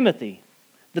warned Timothy,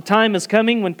 the time is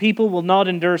coming when people will not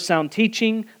endure sound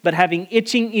teaching, but having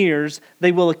itching ears,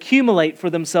 they will accumulate for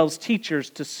themselves teachers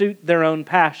to suit their own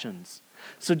passions.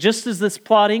 So just as this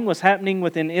plotting was happening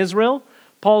within Israel,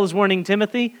 Paul is warning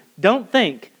Timothy, don't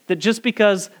think that just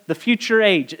because the future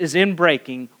age is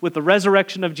inbreaking with the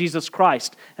resurrection of Jesus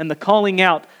Christ and the calling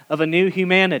out of a new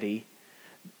humanity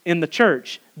in the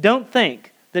church, don't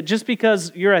think that just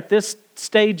because you're at this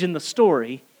stage in the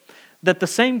story, that the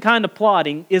same kind of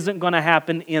plotting isn't going to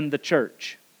happen in the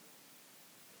church.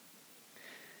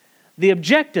 The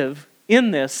objective in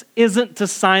this isn't to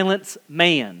silence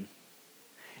man.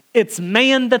 It's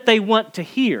man that they want to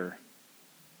hear.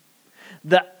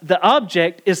 The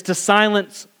object is to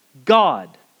silence God.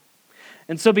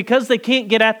 And so because they can't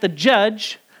get at the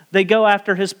judge, they go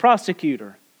after his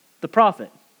prosecutor, the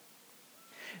prophet.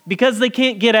 Because they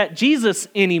can't get at Jesus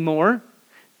anymore,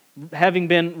 having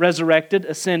been resurrected,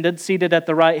 ascended, seated at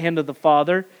the right hand of the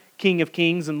Father, King of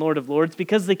kings and Lord of lords,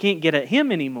 because they can't get at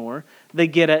him anymore, they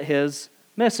get at his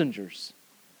messengers.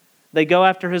 They go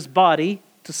after his body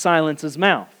to silence his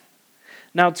mouth.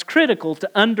 Now it's critical to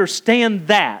understand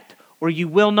that, or you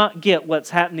will not get what's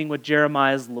happening with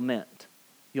Jeremiah's lament.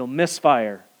 You'll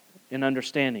misfire in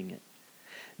understanding it.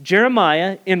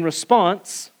 Jeremiah, in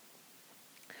response,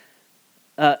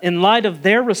 in light of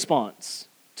their response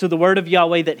to the word of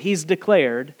Yahweh that he's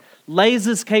declared, lays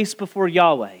his case before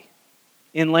Yahweh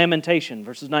in Lamentation,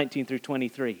 verses 19 through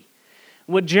 23.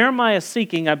 What Jeremiah is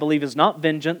seeking, I believe, is not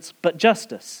vengeance, but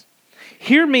justice.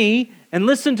 Hear me and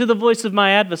listen to the voice of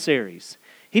my adversaries.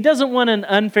 He doesn't want an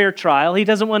unfair trial. He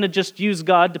doesn't want to just use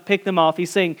God to pick them off.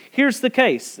 He's saying, here's the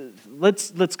case.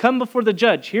 Let's come before the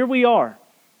judge. Here we are.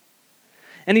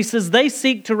 And he says, they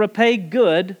seek to repay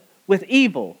good with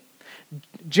evil.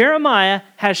 Jeremiah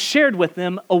has shared with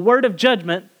them a word of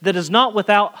judgment that is not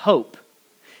without hope.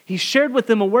 He shared with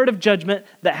them a word of judgment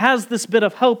that has this bit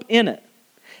of hope in it.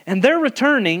 And they're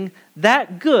returning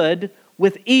that good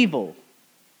with evil.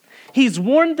 He's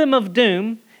warned them of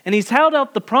doom, and he's held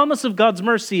out the promise of God's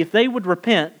mercy if they would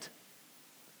repent,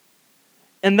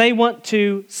 and they want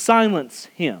to silence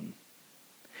him.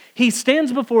 He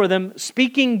stands before them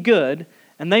speaking good,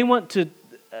 and they want to,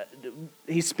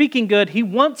 he's speaking good. He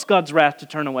wants God's wrath to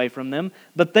turn away from them,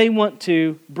 but they want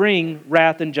to bring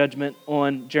wrath and judgment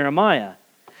on Jeremiah.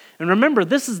 And remember,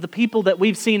 this is the people that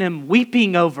we've seen him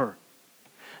weeping over.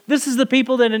 This is the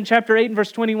people that in chapter 8 and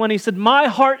verse 21, he said, my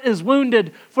heart is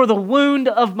wounded for the wound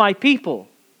of my people.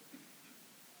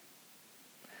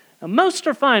 Now, most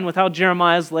are fine with how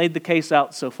Jeremiah's laid the case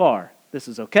out so far. This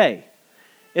is okay.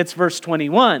 It's verse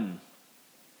 21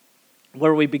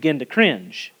 where we begin to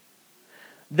cringe.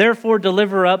 Therefore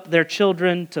deliver up their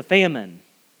children to famine.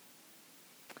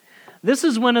 This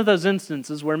is one of those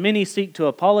instances where many seek to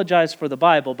apologize for the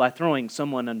Bible by throwing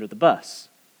someone under the bus.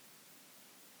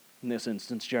 In this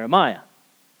instance, Jeremiah.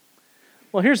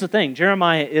 Well, here's the thing.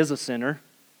 Jeremiah is a sinner.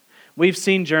 We've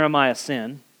seen Jeremiah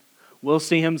sin. We'll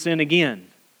see him sin again.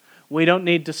 We don't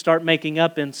need to start making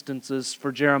up instances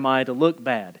for Jeremiah to look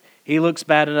bad. He looks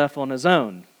bad enough on his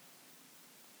own.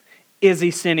 Is he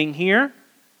sinning here?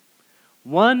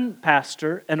 One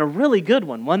pastor, and a really good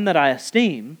one that I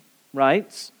esteem,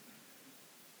 writes,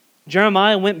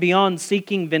 Jeremiah went beyond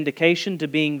seeking vindication to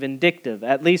being vindictive.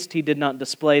 At least he did not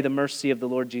display the mercy of the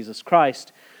Lord Jesus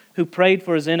Christ, who prayed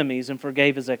for his enemies and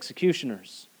forgave his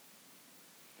executioners.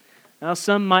 Now,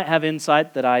 some might have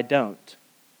insight that I don't,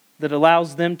 that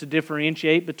allows them to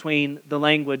differentiate between the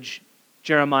language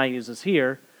Jeremiah uses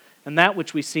here and that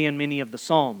which we see in many of the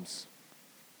Psalms.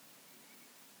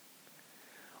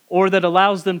 Or that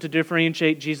allows them to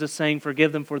differentiate Jesus saying,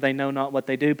 forgive them for they know not what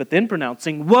they do, but then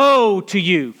pronouncing, woe to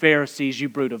you, Pharisees, you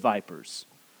brood of vipers.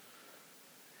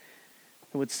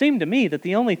 It would seem to me that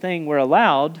the only thing we're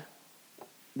allowed,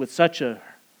 with such a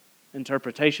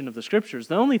interpretation of the Scriptures,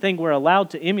 the only thing we're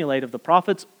allowed to emulate of the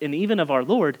prophets and even of our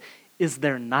Lord is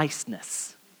their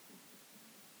niceness.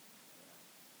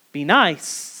 Be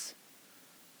nice,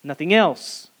 nothing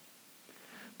else.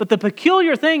 But the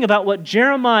peculiar thing about what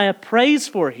Jeremiah prays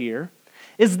for here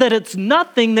is that it's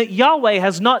nothing that Yahweh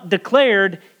has not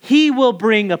declared he will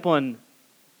bring upon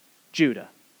Judah.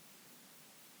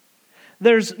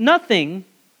 There's nothing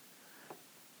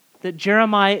that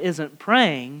Jeremiah isn't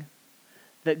praying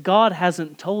that God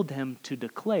hasn't told him to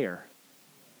declare.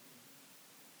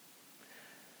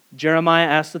 Jeremiah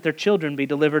asks that their children be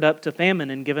delivered up to famine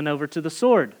and given over to the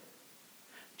sword.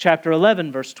 Chapter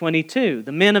 11, verse 22,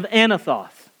 the men of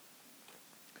Anathoth.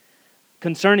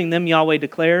 Concerning them, Yahweh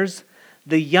declares,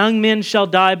 the young men shall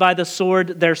die by the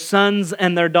sword, their sons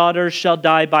and their daughters shall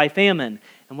die by famine.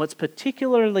 And what's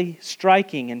particularly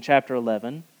striking in chapter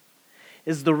 11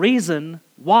 is the reason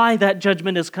why that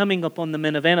judgment is coming upon the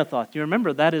men of Anathoth. You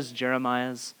remember, that is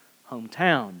Jeremiah's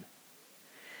hometown.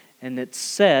 And it's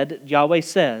said, Yahweh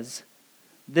says,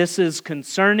 this is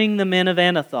concerning the men of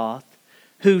Anathoth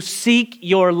who seek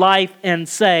your life and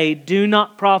say, do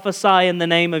not prophesy in the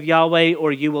name of Yahweh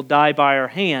or you will die by our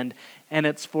hand. And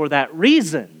it's for that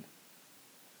reason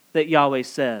that Yahweh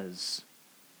says,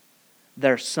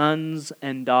 their sons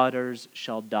and daughters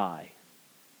shall die.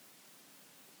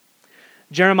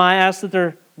 Jeremiah asks that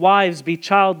their wives be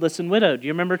childless and widowed.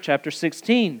 You remember chapter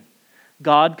 16.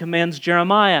 God commands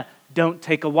Jeremiah, don't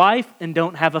take a wife and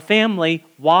don't have a family.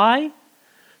 Why?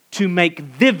 To make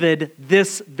vivid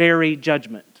this very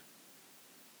judgment.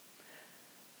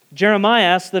 Jeremiah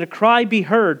asks that a cry be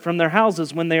heard from their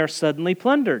houses when they are suddenly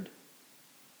plundered.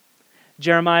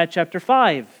 Jeremiah chapter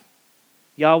 5.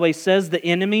 Yahweh says the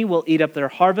enemy will eat up their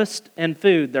harvest and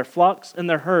food, their flocks and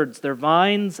their herds, their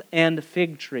vines and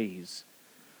fig trees.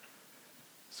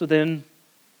 So then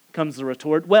comes the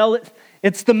retort, well,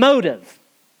 it's the motive.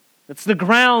 It's the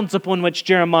grounds upon which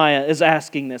Jeremiah is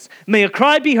asking this. May a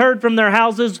cry be heard from their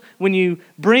houses when you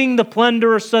bring the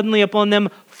plunderer suddenly upon them,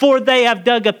 for they have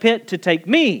dug a pit to take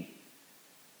me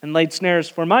and laid snares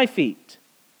for my feet.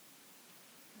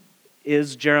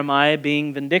 Is Jeremiah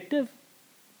being vindictive?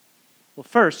 Well,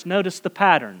 first, notice the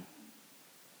pattern.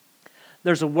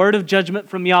 There's a word of judgment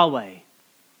from Yahweh.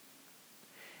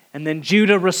 And then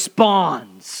Judah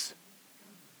responds,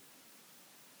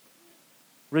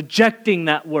 rejecting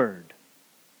that word.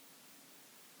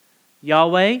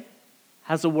 Yahweh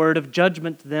has a word of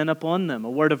judgment then upon them, a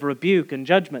word of rebuke and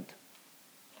judgment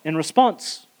in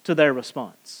response to their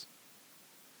response.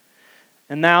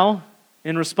 And now,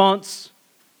 in response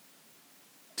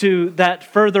to that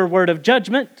further word of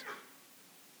judgment,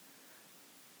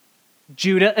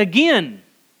 Judah again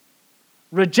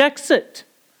rejects it.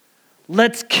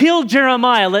 Let's kill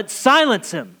Jeremiah. Let's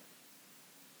silence him.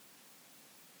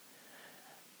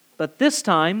 But this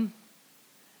time,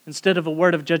 instead of a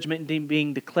word of judgment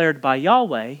being declared by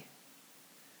Yahweh,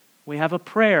 we have a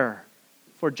prayer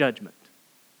for judgment.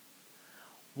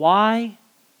 Why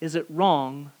is it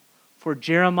wrong for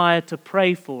Jeremiah to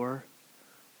pray for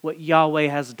what Yahweh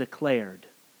has declared?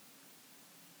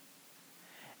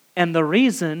 And the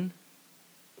reason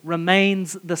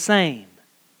remains the same.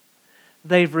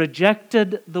 They've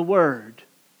rejected the word,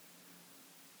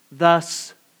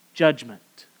 thus judgment.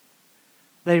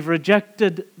 They've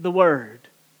rejected the word.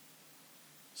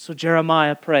 So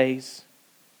Jeremiah prays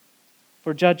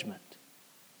for judgment.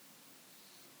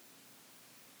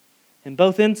 In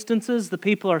both instances, the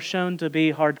people are shown to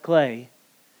be hard clay,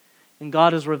 and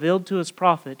God has revealed to his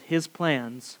prophet his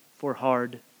plans for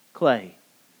hard clay.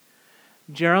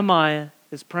 Jeremiah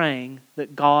is praying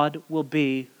that God will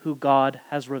be who God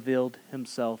has revealed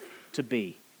himself to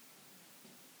be.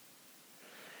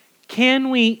 Can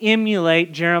we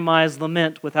emulate Jeremiah's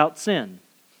lament without sin?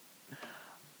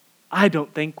 I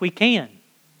don't think we can.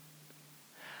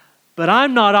 But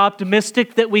I'm not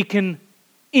optimistic that we can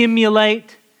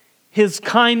emulate his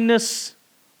kindness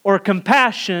or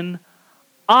compassion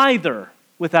either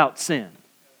without sin.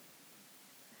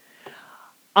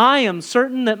 I am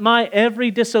certain that my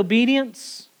every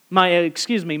obedience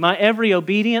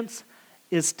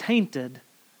is tainted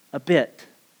a bit,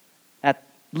 at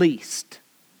least,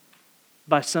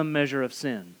 by some measure of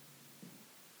sin.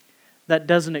 That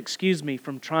doesn't excuse me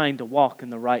from trying to walk in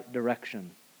the right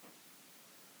direction.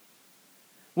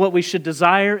 What we should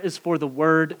desire is for the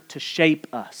Word to shape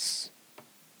us.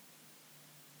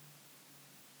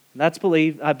 That's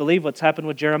I believe what's happened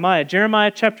with Jeremiah.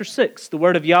 Jeremiah chapter 6, the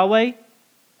Word of Yahweh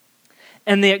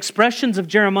and the expressions of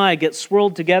Jeremiah get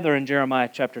swirled together in Jeremiah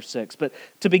chapter 6. But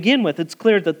to begin with, it's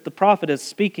clear that the prophet is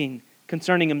speaking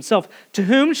concerning himself. To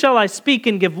whom shall I speak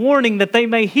and give warning that they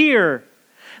may hear?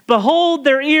 Behold,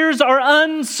 their ears are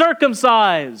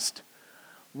uncircumcised.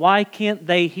 Why can't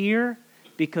they hear?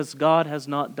 Because God has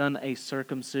not done a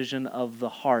circumcision of the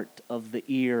heart, of the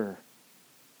ear.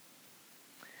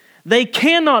 They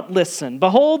cannot listen.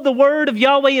 Behold, the word of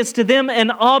Yahweh is to them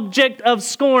an object of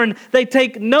scorn. They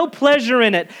take no pleasure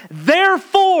in it.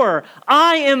 Therefore,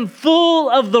 I am full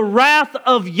of the wrath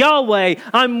of Yahweh.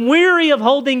 I'm weary of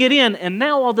holding it in. And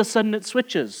now all of a sudden it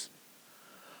switches.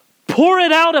 Pour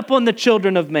it out upon the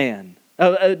children of man.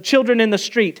 children in the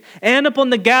street, and upon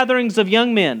the gatherings of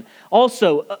young men.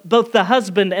 Also, both the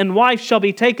husband and wife shall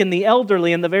be taken, the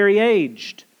elderly and the very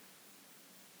aged.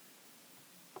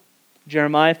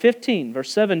 Jeremiah 15,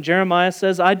 verse 7, Jeremiah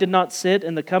says, I did not sit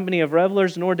in the company of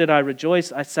revelers, nor did I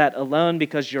rejoice. I sat alone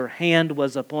because your hand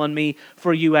was upon me,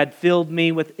 for you had filled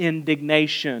me with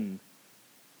indignation.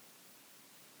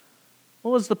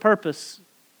 What was the purpose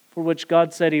for which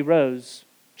God said He rose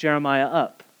Jeremiah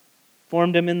up,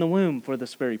 formed him in the womb for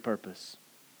this very purpose?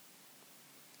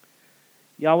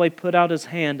 Yahweh put out His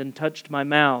hand and touched my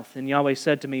mouth, and Yahweh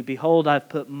said to me, Behold, I've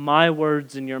put my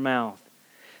words in your mouth.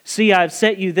 See, I've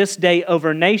set you this day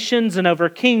over nations and over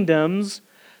kingdoms,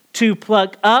 to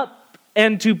pluck up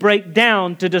and to break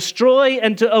down, to destroy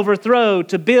and to overthrow,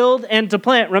 to build and to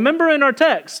plant. Remember in our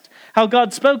text how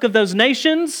God spoke of those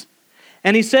nations?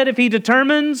 And He said if He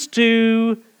determines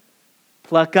to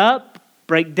pluck up,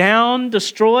 break down,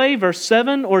 destroy, verse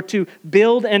 7, or to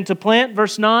build and to plant,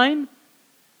 verse 9,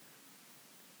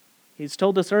 He's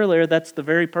told us earlier that's the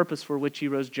very purpose for which He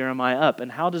rose Jeremiah up.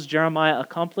 And how does Jeremiah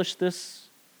accomplish this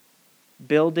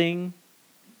building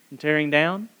and tearing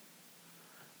down?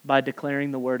 By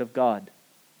declaring the Word of God.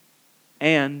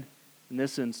 And, in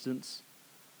this instance,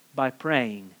 by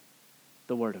praying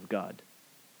the Word of God.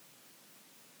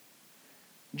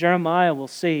 Jeremiah will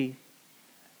see,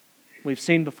 we've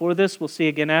seen before this, we'll see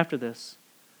again after this,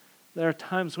 there are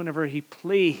times whenever he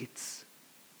pleads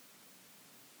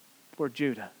for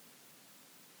Judah.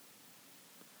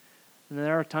 And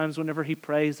there are times whenever he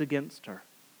prays against her.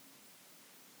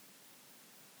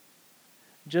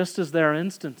 Just as there are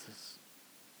instances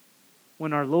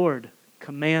when our Lord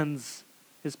commands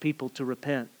His people to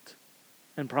repent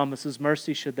and promises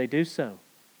mercy should they do so.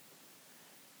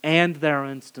 And there are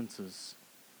instances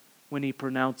when He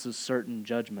pronounces certain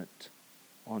judgment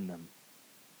on them.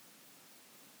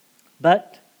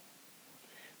 But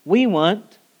we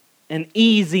want an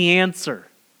easy answer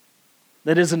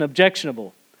that isn't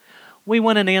objectionable. We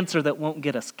want an answer that won't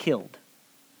get us killed.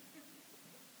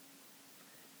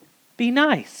 Be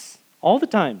nice all the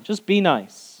time. Just be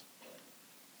nice.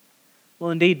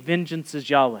 Well, indeed, vengeance is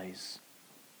Yahweh's.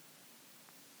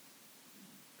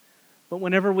 But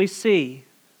whenever we see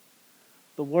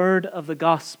the word of the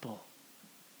gospel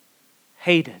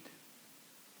hated,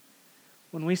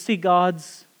 when we see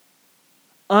God's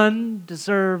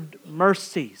undeserved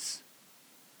mercies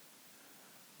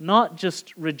not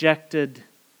just rejected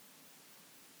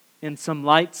in some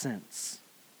light sense,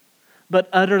 but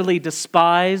utterly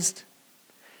despised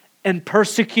and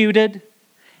persecuted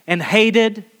and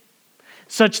hated,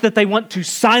 such that they want to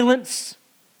silence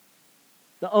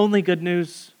the only good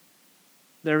news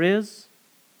there is.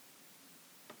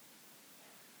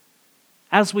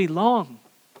 As we long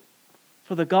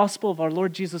for the gospel of our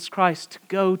Lord Jesus Christ to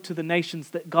go to the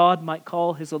nations, that God might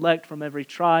call His elect from every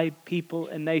tribe, people,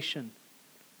 and nation.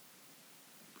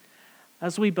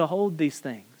 As we behold these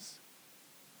things,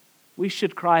 we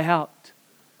should cry out,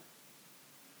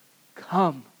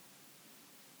 Come,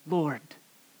 Lord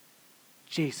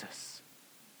Jesus.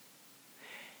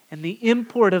 And the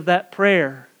import of that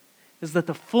prayer is that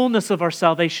the fullness of our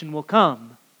salvation will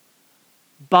come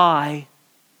by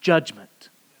judgment.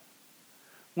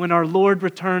 When our Lord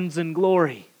returns in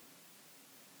glory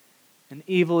and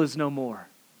evil is no more.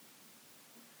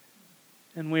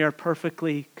 And we are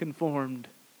perfectly conformed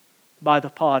by the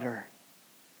potter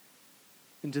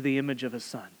into the image of His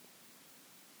Son.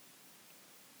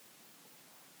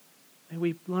 May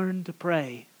we learn to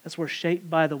pray as we're shaped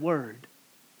by the Word.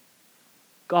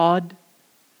 God,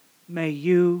 may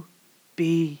You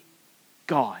be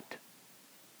God.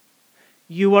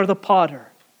 You are the potter.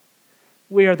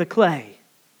 We are the clay.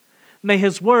 May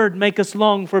His Word make us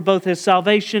long for both His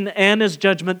salvation and His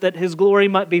judgment, that His glory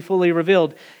might be fully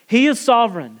revealed. He is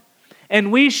sovereign,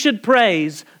 and we should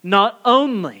praise not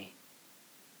only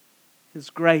His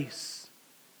grace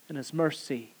and His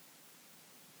mercy,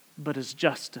 but His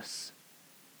justice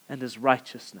and His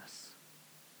righteousness.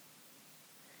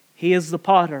 He is the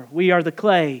potter, we are the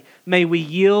clay. May we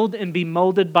yield and be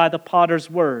molded by the potter's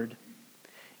word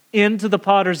into the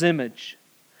potter's image,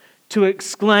 to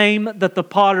exclaim that the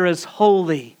potter is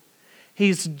holy,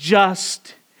 He's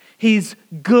just, He's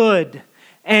good,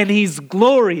 and He's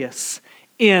glorious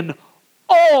in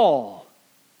all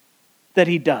that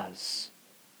He does.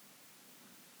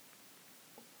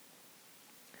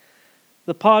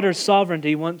 The potter's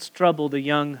sovereignty once troubled a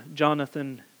young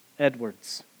Jonathan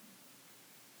Edwards.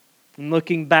 And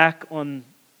looking back on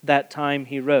that time,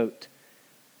 he wrote,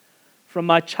 From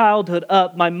my childhood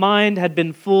up, my mind had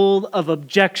been full of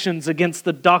objections against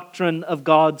the doctrine of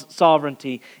God's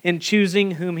sovereignty in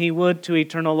choosing whom He would to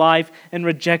eternal life and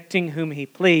rejecting whom He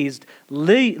pleased,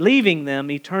 leaving them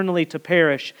eternally to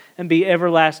perish and be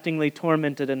everlastingly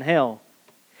tormented in hell.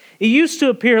 It used to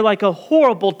appear like a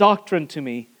horrible doctrine to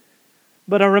me,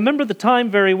 but I remember the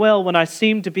time very well when I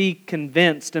seemed to be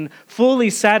convinced and fully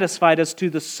satisfied as to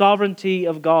the sovereignty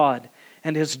of God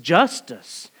and His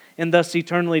justice, and thus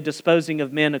eternally disposing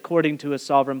of men according to His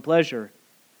sovereign pleasure.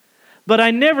 But I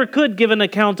never could give an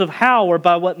account of how or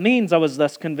by what means I was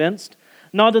thus convinced,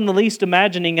 not in the least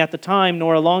imagining at the time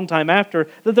nor a long time after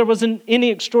that there was any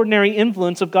extraordinary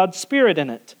influence of God's Spirit in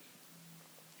it.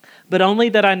 But only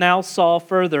that I now saw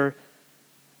further,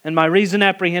 and my reason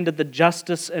apprehended the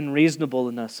justice and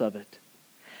reasonableness of it.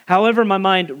 However, my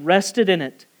mind rested in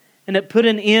it, and it put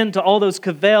an end to all those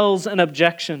cavils and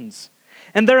objections.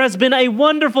 And there has been a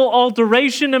wonderful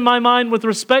alteration in my mind with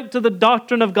respect to the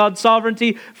doctrine of God's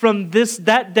sovereignty from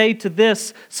that day to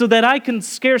this, so that I can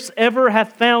scarce ever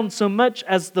have found so much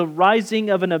as the rising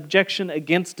of an objection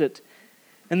against it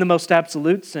in the most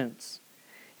absolute sense,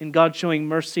 in God showing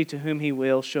mercy to whom He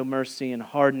will show mercy and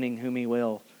hardening whom He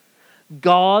will.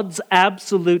 God's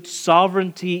absolute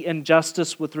sovereignty and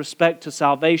justice with respect to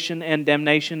salvation and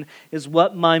damnation is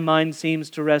what my mind seems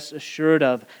to rest assured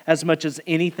of as much as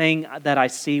anything that I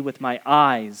see with my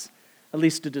eyes. At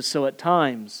least it is so at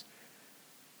times.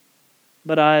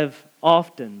 But I've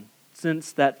often,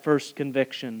 since that first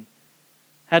conviction,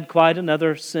 had quite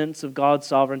another sense of God's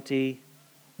sovereignty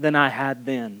than I had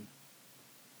then.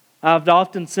 I've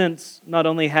often since not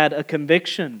only had a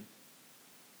conviction,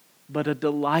 but a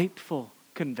delightful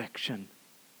conviction.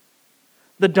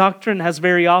 The doctrine has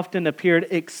very often appeared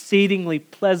exceedingly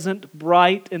pleasant,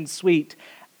 bright, and sweet.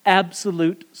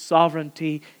 Absolute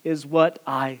sovereignty is what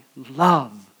I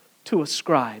love to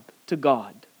ascribe to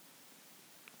God.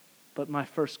 But my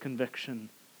first conviction,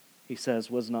 he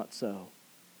says, was not so.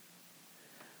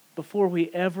 Before we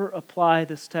ever apply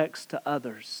this text to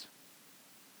others,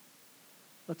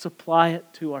 let's apply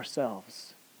it to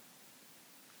ourselves.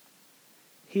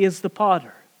 He is the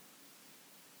potter.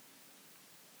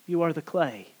 You are the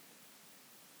clay.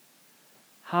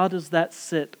 How does that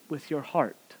sit with your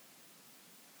heart?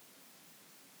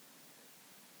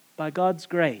 By God's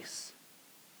grace,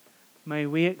 may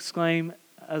we exclaim,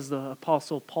 as the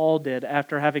Apostle Paul did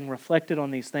after having reflected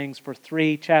on these things for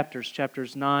 3 chapters,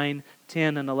 chapters 9,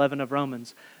 10, and 11 of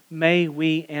Romans, may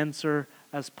we answer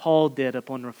as Paul did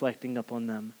upon reflecting upon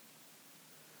them.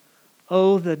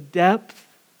 Oh, the depth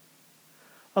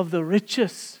of the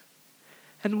riches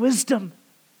and wisdom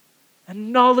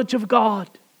and knowledge of God.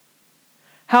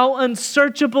 How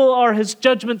unsearchable are His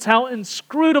judgments, how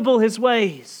inscrutable His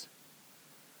ways.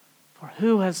 For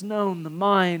who has known the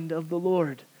mind of the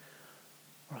Lord?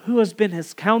 Or who has been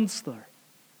His counselor?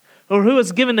 Or who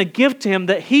has given a gift to Him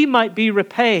that He might be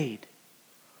repaid?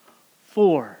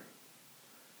 For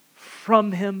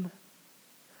from Him,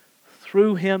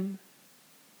 through Him,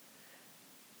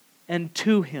 and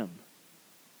to Him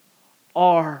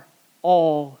are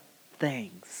all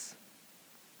things.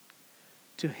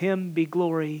 To Him be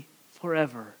glory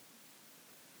forever.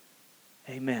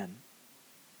 Amen.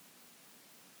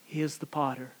 He is the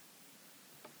potter.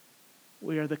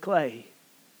 We are the clay.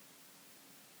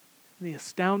 The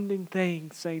astounding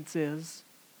thing, saints, is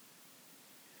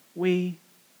we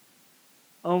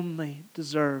only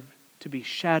deserve to be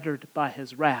shattered by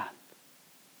His wrath.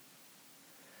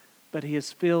 But He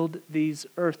has filled these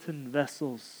earthen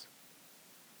vessels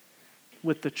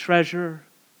with the treasure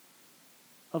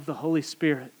of the Holy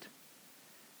Spirit,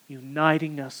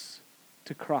 uniting us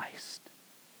to Christ,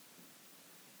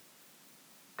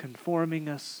 conforming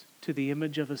us to the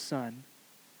image of His Son,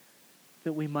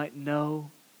 that we might know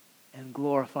and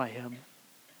glorify Him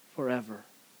forever.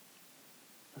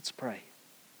 Let's pray.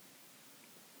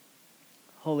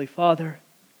 Holy Father,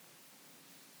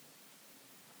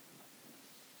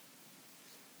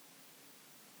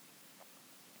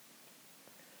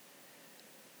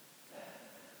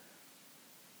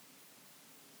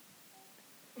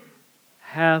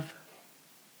 have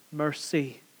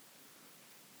mercy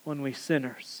on we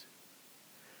sinners.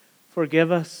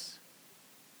 Forgive us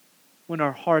when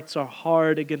our hearts are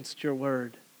hard against your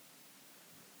word.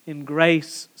 In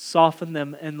grace, soften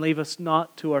them and leave us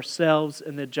not to ourselves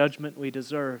in the judgment we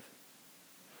deserve.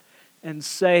 And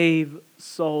save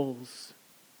souls.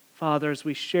 Father, as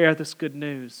we share this good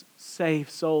news, save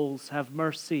souls, have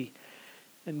mercy,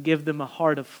 and give them a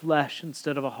heart of flesh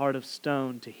instead of a heart of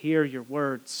stone to hear your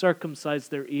word. Circumcise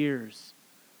their ears.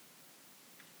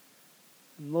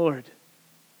 And Lord,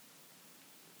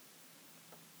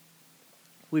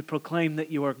 We proclaim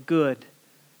that you are good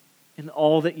in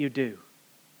all that you do.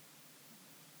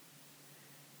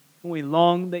 We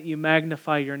long that you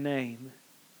magnify your name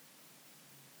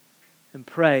and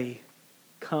pray,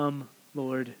 come,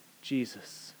 Lord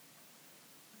Jesus.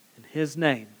 In His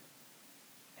name,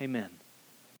 amen.